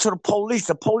talking to the police.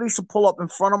 The police will pull up in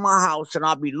front of my house and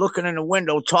I'll be looking in the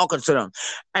window talking to them.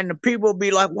 And the people will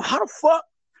be like, well, how the fuck?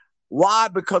 Why?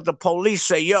 Because the police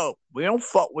say, yo, we don't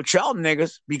fuck with y'all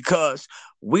niggas because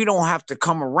we don't have to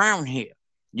come around here.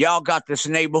 Y'all got this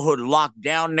neighborhood locked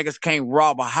down. Niggas can't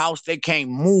rob a house. They can't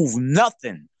move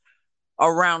nothing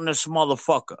around this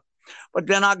motherfucker. But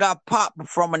then I got popped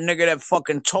from a nigga that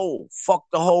fucking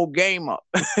fucked the whole game up.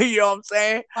 You know what I'm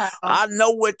saying? I know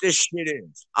what this shit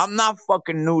is. I'm not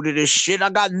fucking new to this shit. I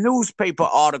got newspaper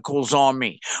articles on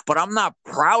me. But I'm not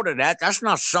proud of that. That's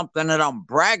not something that I'm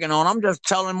bragging on. I'm just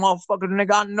telling motherfuckers,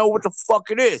 nigga, I know what the fuck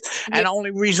it is. Yeah. And the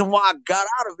only reason why I got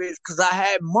out of it is because I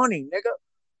had money, nigga.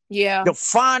 Yeah. The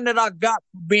fine that I got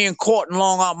for being caught in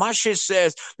Long Island, my shit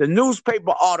says, the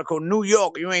newspaper article, New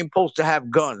York, you ain't supposed to have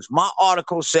guns. My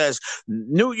article says,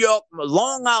 New York,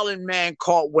 Long Island man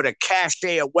caught with a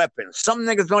cache of weapons. Some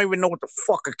niggas don't even know what the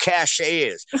fuck a cache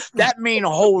is. That mean a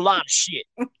whole lot of shit.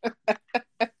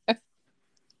 All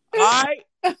right?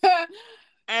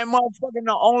 And motherfucking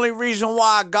the only reason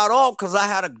why I got off because I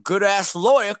had a good ass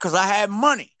lawyer because I had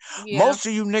money. Yeah. Most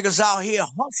of you niggas out here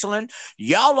hustling,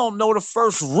 y'all don't know the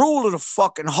first rule of the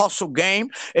fucking hustle game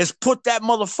is put that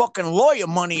motherfucking lawyer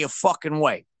money your fucking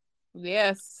way.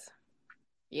 Yes.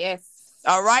 Yes.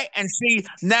 All right? And see,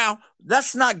 now,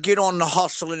 let's not get on the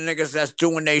hustling niggas that's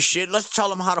doing their shit. Let's tell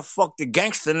them how the fuck the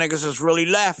gangster niggas is really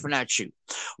laughing at you.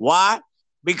 Why?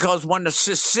 Because when the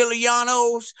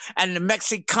Sicilianos and the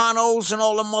Mexicanos and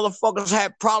all the motherfuckers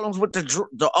had problems with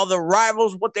the other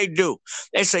rivals, what they do?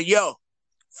 They say, yo,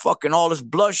 Fucking all this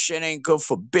blood shit ain't good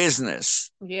for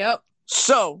business. Yep.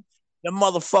 So the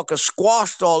motherfucker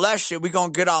squashed all that shit. We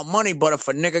gonna get our money, but if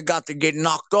a nigga got to get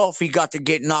knocked off, he got to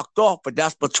get knocked off. But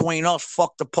that's between us.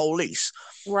 Fuck the police.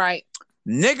 Right.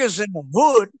 Niggas in the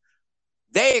hood,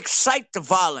 they excite the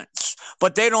violence,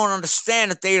 but they don't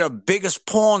understand that they are the biggest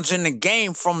pawns in the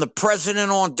game, from the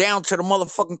president on down to the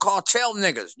motherfucking cartel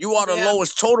niggas. You are the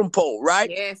lowest totem pole, right?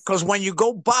 Yes. Because when you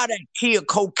go buy that key of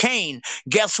cocaine,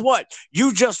 guess what?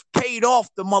 You just paid off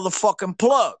the motherfucking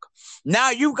plug.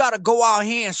 Now you got to go out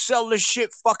here and sell this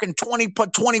shit fucking 20 per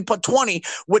 20 per 20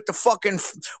 with the fucking,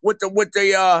 with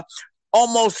the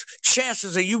almost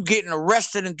chances of you getting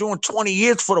arrested and doing 20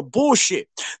 years for the bullshit.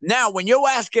 Now, when your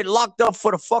ass get locked up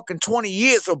for the fucking 20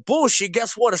 years of bullshit,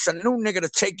 guess what? It's a new nigga to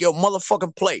take your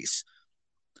motherfucking place.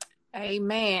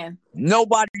 Amen.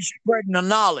 Nobody's spreading the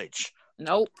knowledge.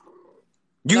 Nope.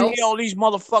 You hear all these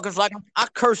motherfuckers like, I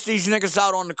curse these niggas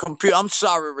out on the computer. I'm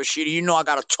sorry, Rashida. You know I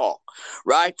got to talk,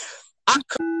 right?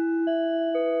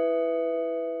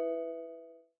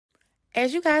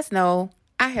 As you guys know,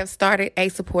 I have started a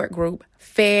support group,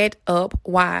 Fed Up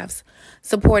Wives,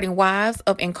 supporting wives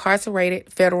of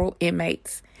incarcerated federal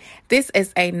inmates. This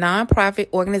is a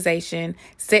nonprofit organization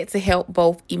set to help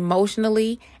both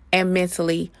emotionally and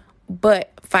mentally,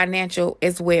 but financial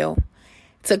as well.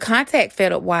 To contact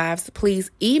Fed Up Wives,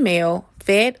 please email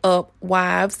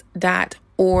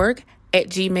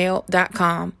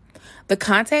fedupwives.org@gmail.com. The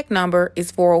contact number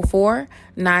is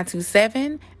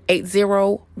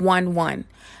 404-927-8011.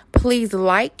 Please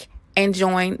like and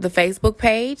join the Facebook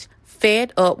page,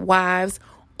 Fed Up Wives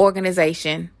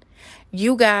Organization.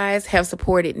 You guys have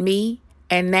supported me,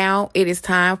 and now it is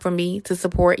time for me to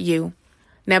support you.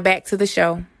 Now back to the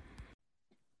show.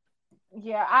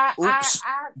 Yeah, I that's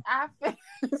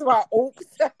why oops.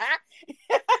 Not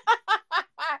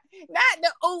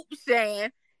the oops,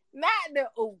 Shan. Not the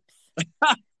oops.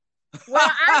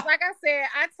 Well, like I said,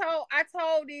 I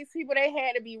told these people they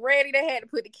had to be ready. They had to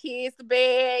put the kids to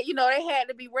bed. You know, they had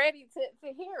to be ready to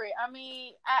hear it. I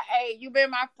mean, hey, you've been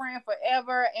my friend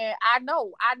forever, and I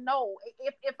know.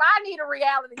 If I need a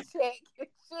reality check,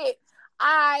 shit,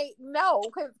 I know,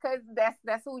 because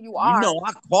that's who you are. You know,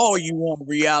 I call you on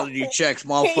reality checks,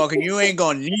 motherfucker. You ain't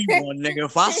gonna need one, nigga.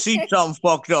 If I see something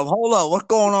fucked up, hold up, what's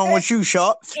going on with you,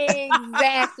 Sharp?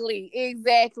 Exactly.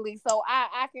 So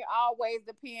I can always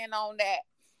depend on that.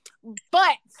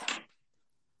 But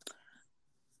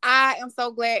I am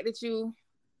so glad that you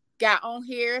got on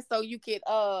here so you could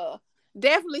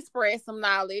definitely spread some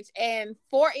knowledge, and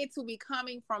for it to be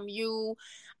coming from you,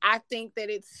 I think that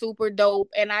it's super dope.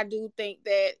 And I do think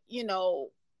that, you know,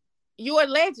 you're a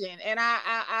legend, and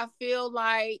I feel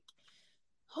like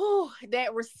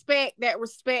that respect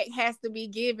has to be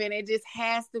given. It just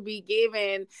has to be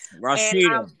given.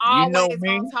 Rashida, and I'm you know always me.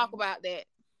 gonna talk about that.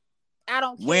 I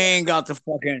don't care. We ain't got the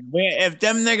fucking. If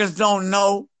them niggas don't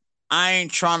know, I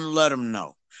ain't trying to let them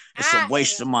know. It's a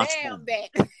waste of my time.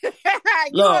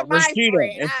 Look,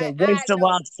 Rashida, it's a waste of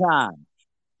our time.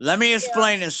 Let me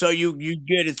explain it so you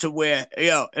get it to where,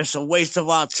 it's a waste of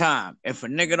our time. If a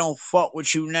nigga don't fuck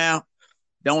with you now,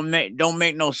 don't make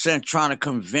no sense trying to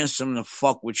convince them to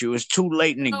fuck with you. It's too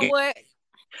late in the game. What?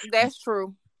 That's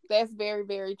true. That's very,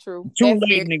 very true. Too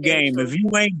late in the game. If you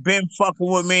ain't been fucking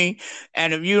with me,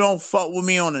 and if you don't fuck with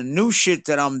me on the new shit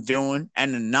that I'm doing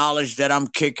and the knowledge that I'm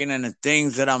kicking and the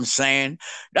things that I'm saying,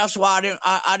 that's why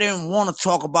I didn't want to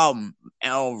talk about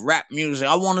rap music.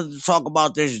 I wanted to talk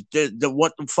about the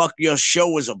what the fuck your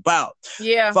show is about.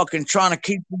 Yeah. Fucking trying to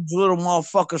keep these little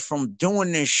motherfuckers from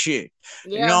doing this shit.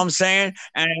 Yeah. You know what I'm saying?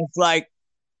 And it's like,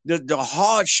 the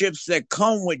hardships that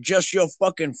come with just your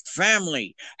fucking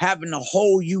family having to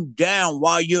hold you down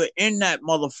while you're in that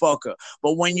motherfucker.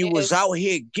 But when you was out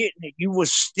here getting it, you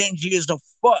was stingy as a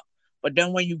fuck. But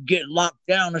then when you get locked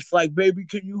down, it's like, baby,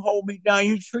 can you hold me down?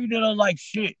 You treated her like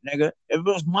shit, nigga. If it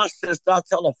was my sister, I'd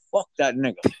tell her, fuck that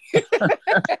nigga.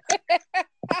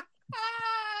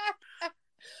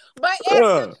 But it's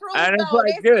the truth, and it's though.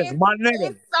 like this, my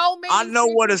nigga. So many I know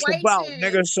what it's about,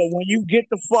 situations. nigga. So when you get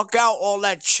the fuck out, all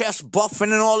that chest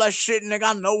buffing and all that shit, nigga,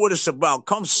 I know what it's about.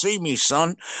 Come see me,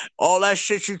 son. All that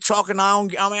shit you talking,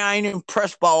 I ain't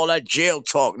impressed by all that jail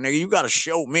talk, nigga. You gotta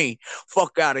show me.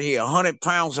 Fuck out of here. 100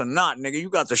 pounds or not, nigga. You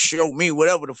got to show me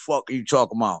whatever the fuck you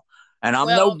talking about. And I'm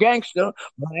no gangster,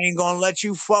 but I ain't gonna let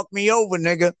you fuck me over,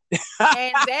 nigga.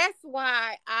 And that's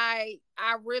why I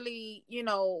really,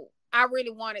 I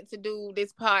really wanted to do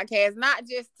this podcast, not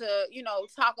just to,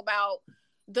 talk about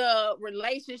the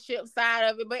relationship side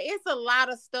of it, but it's a lot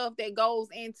of stuff that goes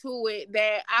into it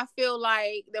that I feel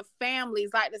like the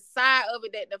families, like the side of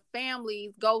it that the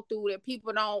families go through that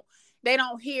people don't they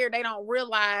don't hear, they don't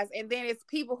realize. And then it's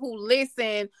people who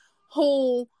listen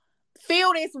who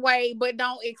feel this way but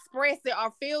don't express it,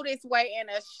 or feel this way and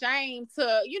ashamed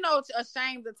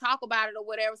to talk about it or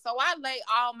whatever. So I lay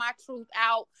all my truth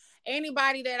out.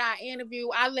 Anybody that I interview,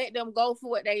 I let them go for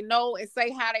what they know and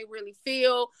say how they really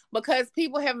feel, because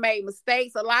people have made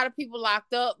mistakes. A lot of people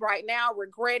locked up right now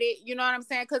regret it. You know what I'm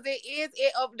saying? Because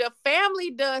the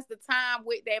family does the time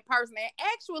with that person. And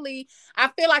actually, I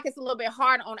feel like it's a little bit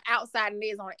harder on the outside than it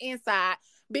is on the inside,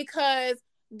 because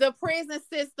the prison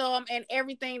system and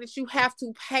everything that you have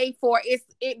to pay for,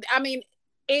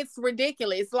 it's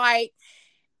ridiculous. Like,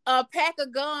 a pack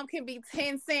of gum can be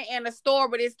 10 cents in a store,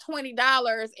 but it's $20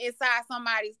 inside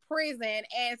somebody's prison,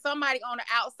 and somebody on the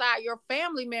outside, your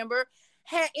family member,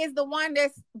 is the one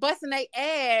that's busting their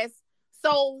ass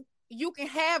so you can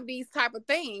have these type of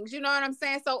things. You know what I'm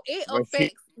saying? So it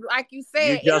affects, like you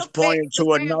said, you just pointed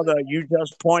to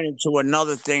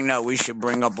another thing that we should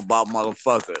bring up about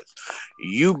motherfuckers.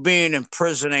 You being in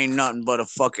prison ain't nothing but a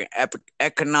fucking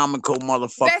economical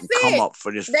motherfucking come up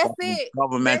for this fucking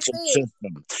governmental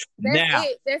system. Now,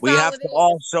 we have to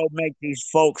also make these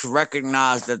folks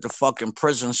recognize that the fucking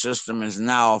prison system is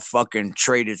now fucking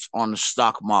traded on the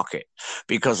stock market,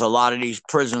 because a lot of these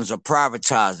prisons are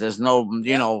privatized. There's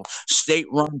no,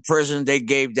 state-run prison. They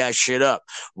gave that shit up.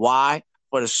 Why?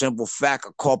 For the simple fact,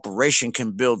 a corporation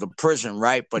can build a prison,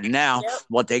 right? But now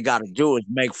what they got to do is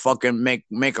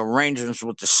make arrangements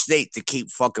with the state to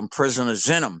keep fucking prisoners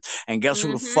in them. And guess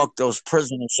who the fuck those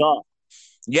prisoners are?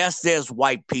 Yes, there's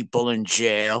white people in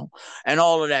jail and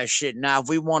all of that shit. Now, if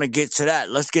we want to get to that,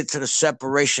 let's get to the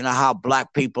separation of how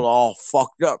black people are all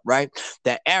fucked up, right?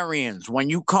 The Aryans, when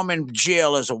you come in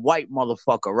jail as a white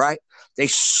motherfucker, right? They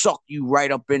suck you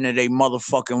right up into their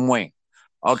motherfucking wing.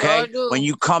 Okay, when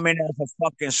you come in as a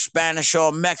fucking Spanish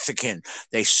or Mexican,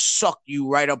 they suck you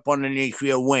right up underneath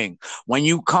your wing. When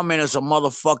you come in as a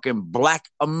motherfucking Black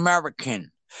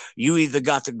American, you either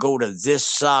got to go to this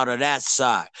side or that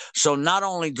side. So not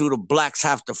only do the blacks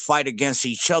have to fight against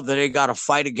each other, they got to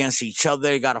fight against each other.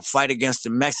 They got to fight against the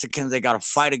Mexicans. They got to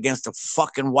fight against the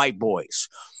fucking white boys.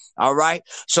 All right.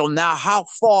 So now how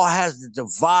far has the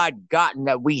divide gotten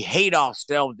that we hate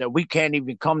ourselves, that we can't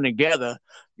even come together?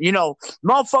 You know,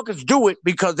 motherfuckers do it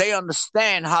because they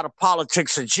understand how the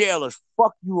politics of jail is.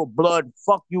 Fuck you a blood,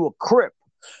 fuck you a Crip.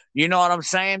 You know what I'm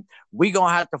saying? We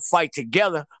gonna have to fight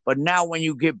together. But now when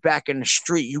you get back in the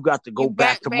street, you got to go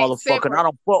back to motherfucking separate. I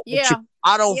don't fuck with you.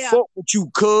 I don't fuck with you,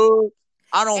 cuz.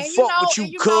 I don't fuck with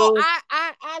you, cuz.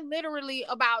 I literally,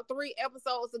 about 3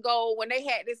 episodes ago, when they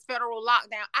had this federal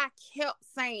lockdown, I kept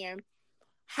saying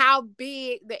how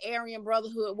big the Aryan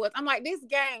Brotherhood was. I'm like, this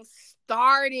gang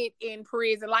started in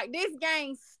prison. Like, this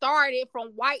gang started from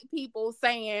white people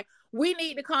saying, we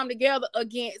need to come together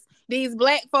against these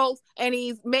black folks and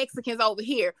these Mexicans over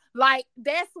here. Like,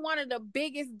 that's one of the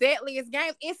biggest, deadliest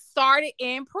gangs. It started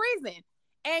in prison.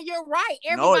 And you're right.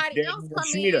 Everybody else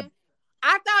come in.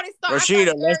 I thought it started.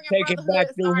 Rashida, let's take it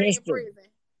back through history.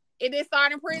 It did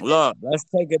start in prison. Look, let's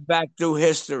take it back through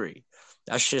history.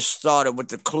 That shit started with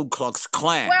the Ku Klux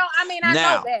Klan. Well, I mean, I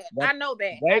know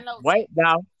that. Wait,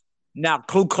 now,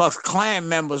 Ku Klux Klan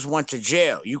members went to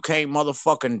jail. You can't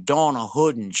motherfucking don a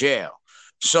hood in jail.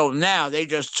 So now they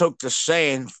just took the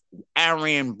saying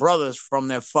Aryan brothers from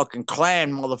their fucking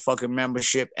Klan motherfucking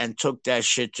membership and took that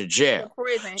shit to jail. To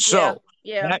prison. So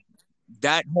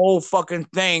that whole fucking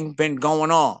thing been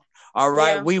going on. All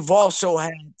right. Yeah. We've also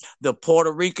had the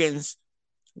Puerto Ricans,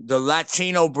 the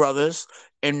Latino brothers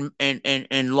in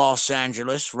Los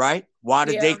Angeles, right? Why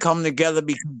did they come together?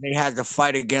 Because they had to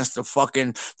fight against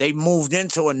they moved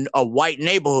into a white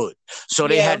neighborhood. So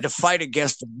they had to fight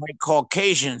against the white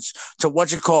Caucasians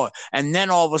to And then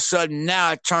all of a sudden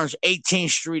now it turns 18th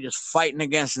Street is fighting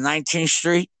against 19th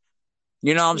Street.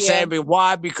 You know what I'm saying? But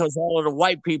why? Because all of the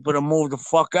white people to move the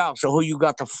fuck out. So who you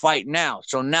got to fight now?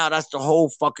 So now that's the whole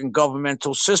fucking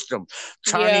governmental system.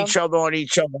 Turn each other on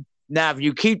each other. Now, if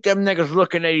you keep them niggas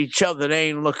looking at each other, they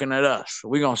ain't looking at us.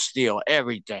 We're going to steal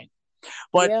everything.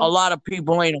 But a lot of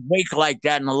people ain't awake like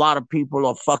that, and a lot of people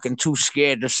are fucking too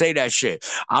scared to say that shit.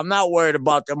 I'm not worried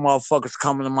about them motherfuckers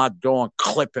coming to my door and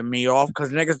clipping me off, because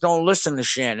niggas don't listen to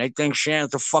Shan. They think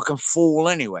Shan's a fucking fool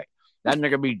anyway. That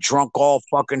nigga be drunk all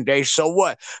fucking day. So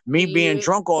what? Me being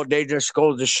drunk all day just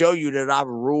goes to show you that I've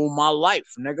ruled my life,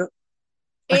 nigga.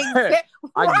 Exactly.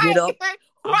 I get up,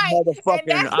 I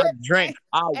drink.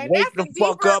 I wake the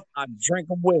fuck up, I drink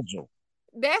a whistle.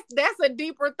 That's a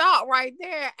deeper thought right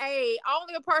there. Hey,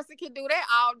 only a person can do that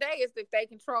all day is if they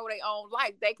control their own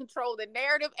life. They control the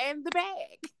narrative and the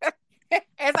bag.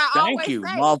 As I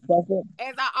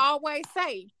always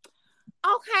say.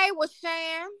 Okay, well,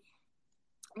 Shan,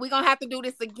 We're gonna have to do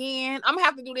this again. I'm gonna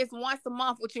have to do this once a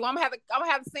month with you. I'm gonna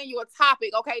have to send you a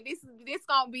topic. Okay, this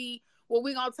gonna be what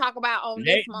we're gonna talk about on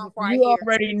this month right you here.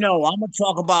 already know. I'm gonna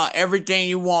talk about everything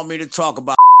you want me to talk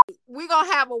about. We're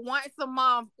gonna have a once a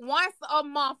month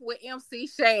with MC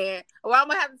Shad. Well, I'm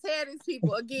gonna have to tell these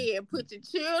people again: put your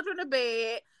children to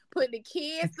bed, put the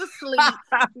kids to sleep,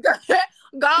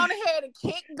 go on ahead and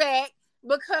kick back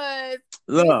because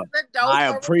Look, this is a dose I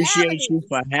of appreciate reality. you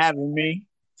for having me.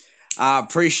 I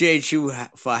appreciate you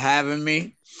for having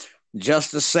me.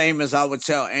 Just the same as I would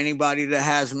tell anybody that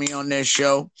has me on this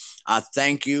show, I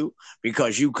thank you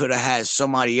because you could have had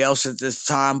somebody else at this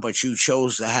time, but you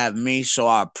chose to have me. So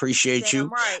I appreciate Damn you.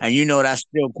 right. And you know that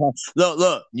still comes.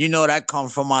 Look, you know that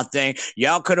comes from my thing.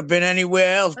 Y'all could have been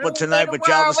anywhere else but tonight, but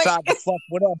y'all decided to fuck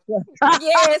with us.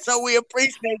 Yes. So we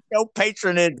appreciate your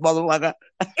patronage, motherfucker.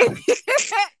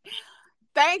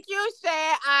 Thank you,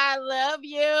 Shad. I love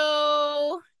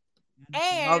you.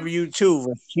 And love you too,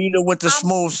 Rashida with the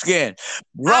smooth skin.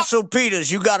 Russell Peters,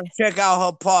 you gotta check out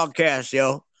her podcast,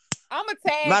 yo. I'm gonna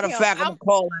tag Matter him. of fact, I'm gonna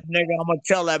call that nigga. I'm gonna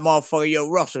tell that motherfucker, yo,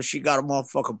 Russell, she got a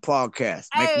motherfucking podcast.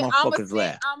 Make motherfuckers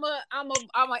laugh. I'm gonna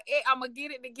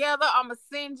get it together. I'm gonna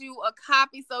send you a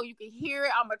copy so you can hear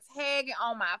it. I'm gonna tag it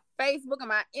on my Facebook and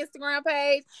my Instagram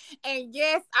page. And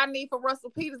yes, I need for Russell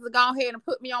Peters to go ahead and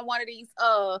put me on one of these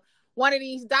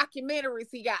documentaries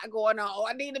he got going on.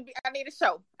 I need a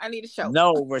show.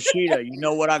 No, Rashida, you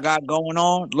know what I got going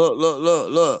on?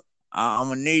 Look. I'm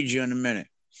gonna need you in a minute.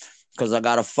 Because I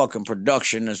got a fucking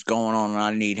production that's going on and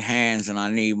I need hands and I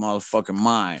need motherfucking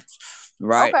minds.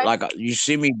 Right? Okay. Like you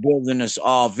see me building this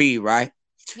RV, right?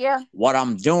 Yeah. What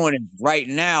I'm doing is right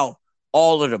now,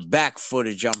 all of the back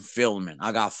footage I'm filming.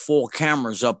 I got 4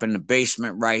 cameras up in the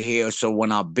basement right here. So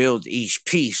when I build each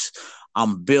piece,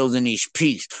 I'm building each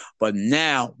piece. But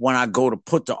now when I go to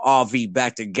put the RV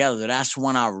back together, that's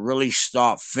when I really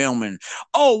start filming.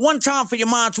 Oh, one time for your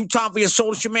mind, 2 times for your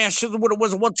soul. It's your man, Shizzle with a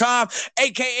Wizard, 1 time,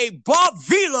 a.k.a. Bob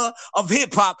Vila of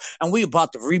hip-hop. And we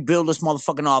about to rebuild this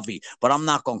motherfucking RV. But I'm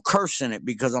not going to curse in it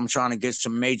because I'm trying to get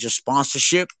some major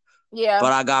sponsorship. Yeah.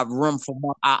 But I got room for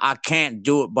I can't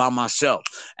do it by myself.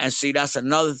 And see, that's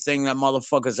another thing that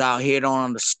motherfuckers out here don't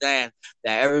understand,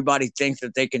 that everybody thinks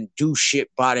that they can do shit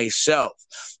by themselves.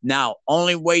 Now,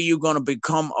 only way you're going to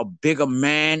become a bigger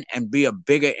man and be a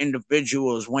bigger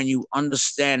individual is when you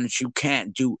understand that you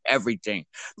can't do everything,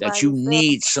 that you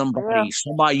need somebody,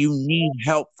 you need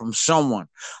help from someone.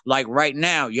 Like right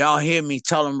now, y'all hear me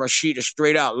telling Rashida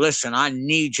straight out, listen, I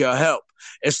need your help.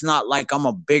 It's not like I'm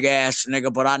a big ass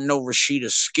nigga, but I know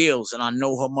Rashida's skills and I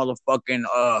know her motherfucking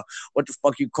what the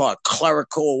fuck you call it,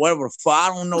 clerical or whatever the fuck. I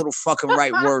don't know the fucking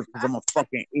right word because I'm a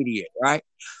fucking idiot, right?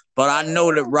 But I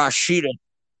know that Rashida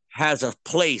has a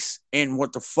place in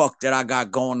what the fuck that I got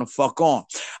going the fuck on.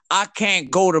 I can't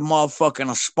go to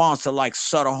motherfucking a sponsor like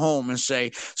Sutter Home and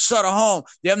say, Sutter Home,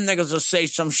 them niggas will say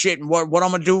some shit and what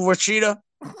I'm gonna do, Rashida?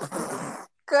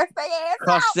 Cuss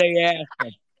they ass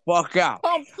fuck out.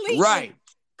 Completely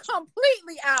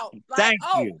out. Like, Thank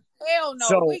you. Hell no.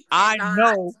 So I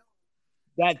know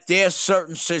that there's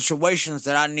certain situations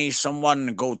that I need someone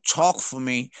to go talk for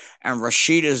me, and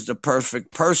Rashida is the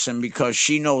perfect person because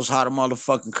she knows how to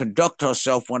motherfucking conduct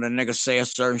herself when a nigga say a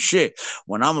certain shit.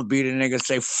 When I'm gonna be the nigga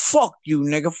say, fuck you,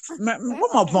 nigga. Man,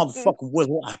 what my motherfucking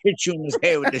whistle? I hit you in the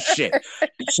head with this shit.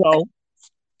 So,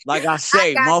 like I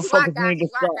say, motherfuckers need to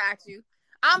start. I got you.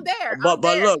 I'm there. But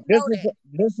look, this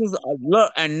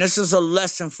is a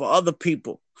lesson for other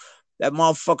people. That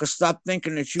motherfucker, stop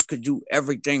thinking that you could do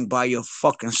everything by your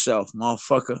fucking self,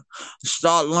 motherfucker.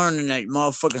 Start learning that,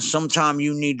 motherfucker. Sometimes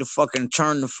you need to fucking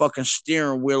turn the fucking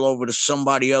steering wheel over to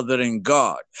somebody other than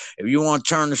God. If you want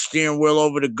to turn the steering wheel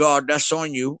over to God, that's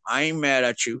on you. I ain't mad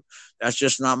at you. That's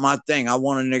just not my thing. I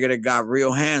want a nigga that got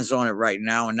real hands on it right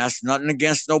now, and that's nothing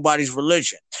against nobody's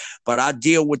religion. But I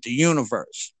deal with the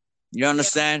universe. You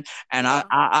understand? Yeah. And yeah.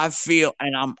 I feel,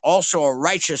 and I'm also a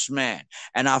righteous man,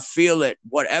 and I feel that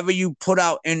whatever you put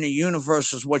out in the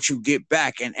universe is what you get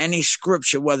back. And any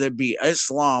scripture, whether it be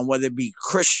Islam, whether it be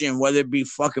Christian, whether it be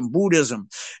fucking Buddhism,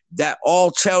 that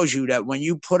all tells you that when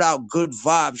you put out good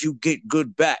vibes, you get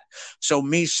good back. So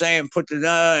me saying put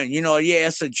the, yeah,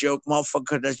 it's a joke,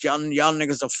 motherfucker. That's y'all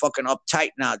niggas are fucking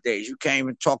uptight nowadays. You can't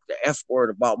even talk the F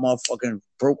word about motherfucking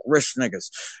broke rich niggas.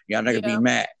 Y'all niggas be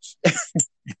mad.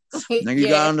 Now you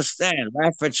gotta understand,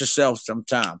 laugh at yourself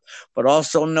sometime, but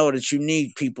also know that you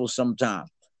need people sometime.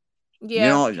 Yeah. You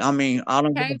know, I mean, I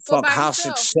don't give a fuck how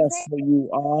successful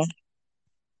you are,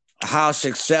 how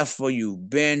successful you've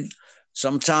been.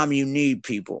 Sometimes you need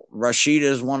people. Rashida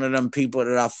is one of them people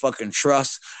that I fucking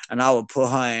trust, and I would put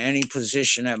her in any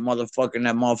position that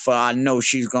motherfucker I know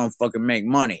she's gonna fucking make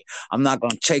money. I'm not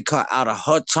gonna take her out of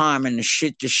her time and the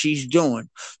shit that she's doing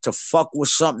to fuck with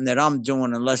something that I'm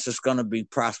doing unless it's gonna be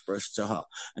prosperous to her.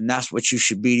 And that's what you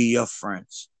should be to your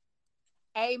friends.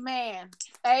 Amen.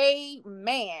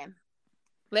 Amen.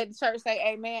 Let the church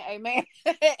say amen, amen,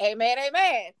 amen,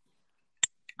 amen.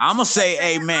 I'm going to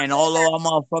say amen, although I'm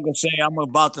motherfucking say I'm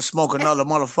about to smoke another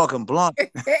motherfucking blunt.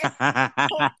 Well,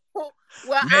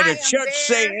 may the church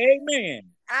say amen.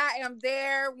 I am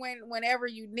there whenever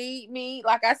you need me.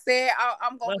 Like I said,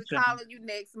 I'm going to be calling you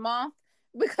next month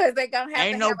because they're going to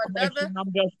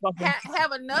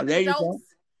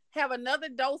have another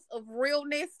dose of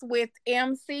realness with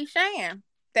MC Shan.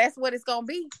 That's what it's going to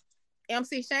be.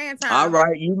 MC Shan time. All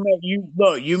right, you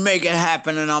make it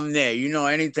happen, and I'm there. You know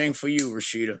anything for you,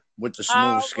 Rashida, with the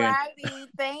smooth skin. All righty,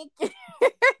 thank you,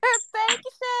 thank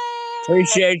you, Shan.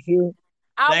 Appreciate you.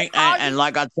 And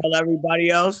like I tell everybody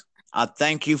else, I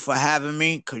thank you for having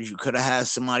me because you could have had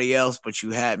somebody else, but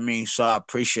you had me, so I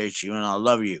appreciate you and I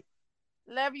love you.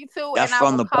 Love you too. That's and from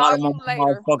I will the call bottom you of my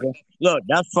later. Look,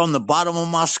 that's from the bottom of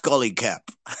my scully cap.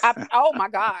 Oh my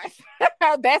gosh,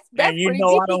 that's and you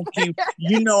know deep. I don't keep.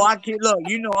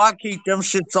 I keep them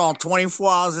shits on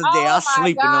 24 hours a day. I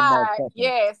sleep in them motherfuckers.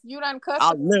 Yes, you done cussed.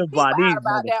 I live by these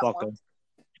motherfuckers.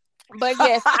 But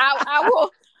yes,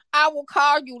 I will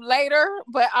call you later.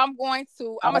 But I'm gonna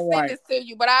send this to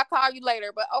you. But I'll call you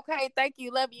later. But okay, thank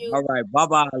you, love you. All right, bye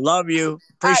bye. I love you.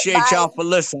 Appreciate y'all for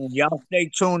listening. Y'all stay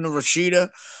tuned to Rashida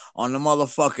on the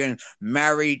motherfucking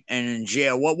Married and in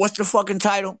Jail. What's the fucking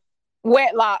title?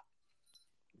 Wedlock.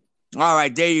 All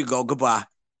right, there you go. Goodbye.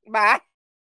 Bye.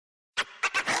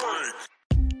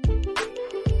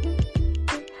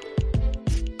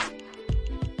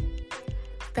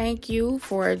 Thank you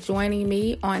for joining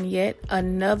me on yet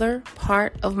another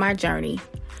part of my journey.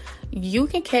 You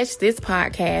can catch this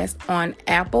podcast on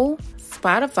Apple,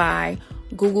 Spotify,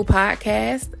 Google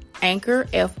Podcasts, Anchor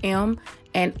FM,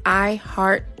 and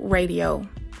iHeartRadio.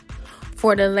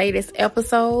 For the latest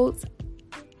episodes,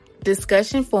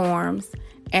 discussion forums,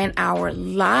 and our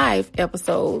live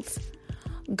episodes,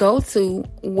 go to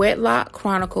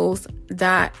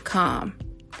wedlockchronicles.com.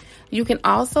 You can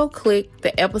also click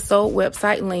the episode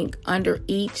website link under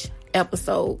each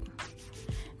episode.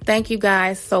 Thank you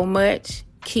guys so much.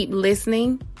 Keep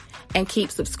listening and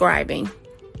keep subscribing.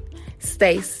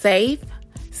 Stay safe,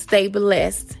 stay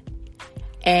blessed,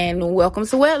 and welcome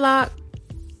to Wedlock.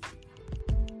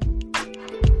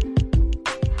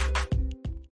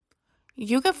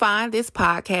 You can find this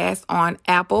podcast on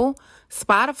Apple,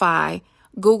 Spotify,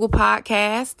 Google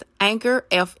Podcasts, Anchor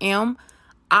FM,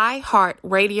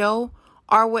 iHeartRadio,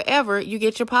 or wherever you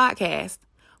get your podcast.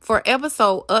 For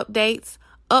episode updates,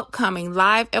 upcoming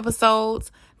live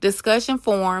episodes, discussion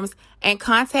forums, and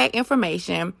contact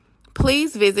information,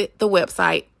 please visit the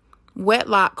website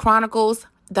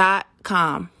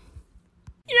wedlockchronicles.com.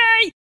 Yay!